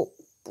rule,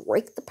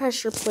 break the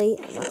pressure plate.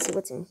 Let's see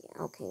what's in here.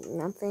 Okay,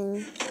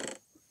 nothing.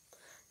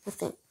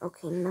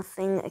 Okay,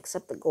 nothing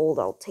except the gold.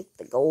 I'll take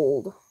the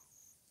gold.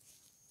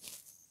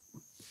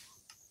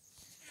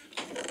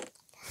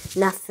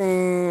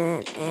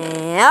 Nothing.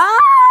 And...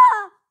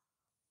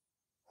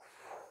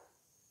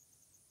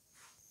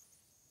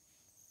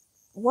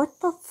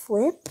 What the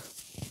flip?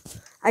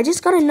 I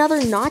just got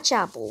another notch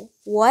apple.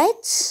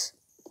 What?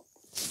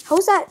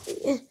 How's that?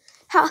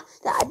 How?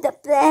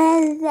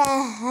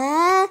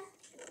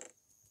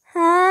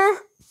 Huh?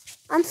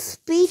 I'm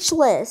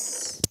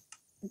speechless.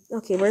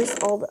 Okay, where's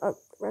all the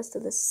rest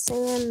of the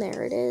sand?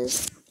 There it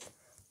is.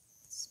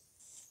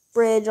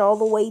 Bridge all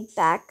the way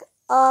back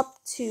up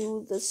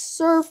to the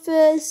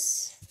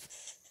surface.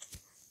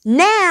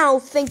 Now,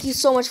 thank you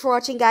so much for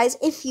watching, guys.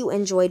 If you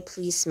enjoyed,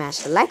 please smash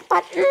the like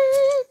button.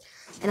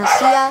 And I'll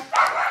see ya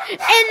in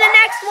the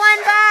next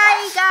one.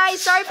 Bye, guys.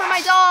 Sorry for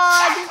my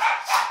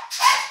dog.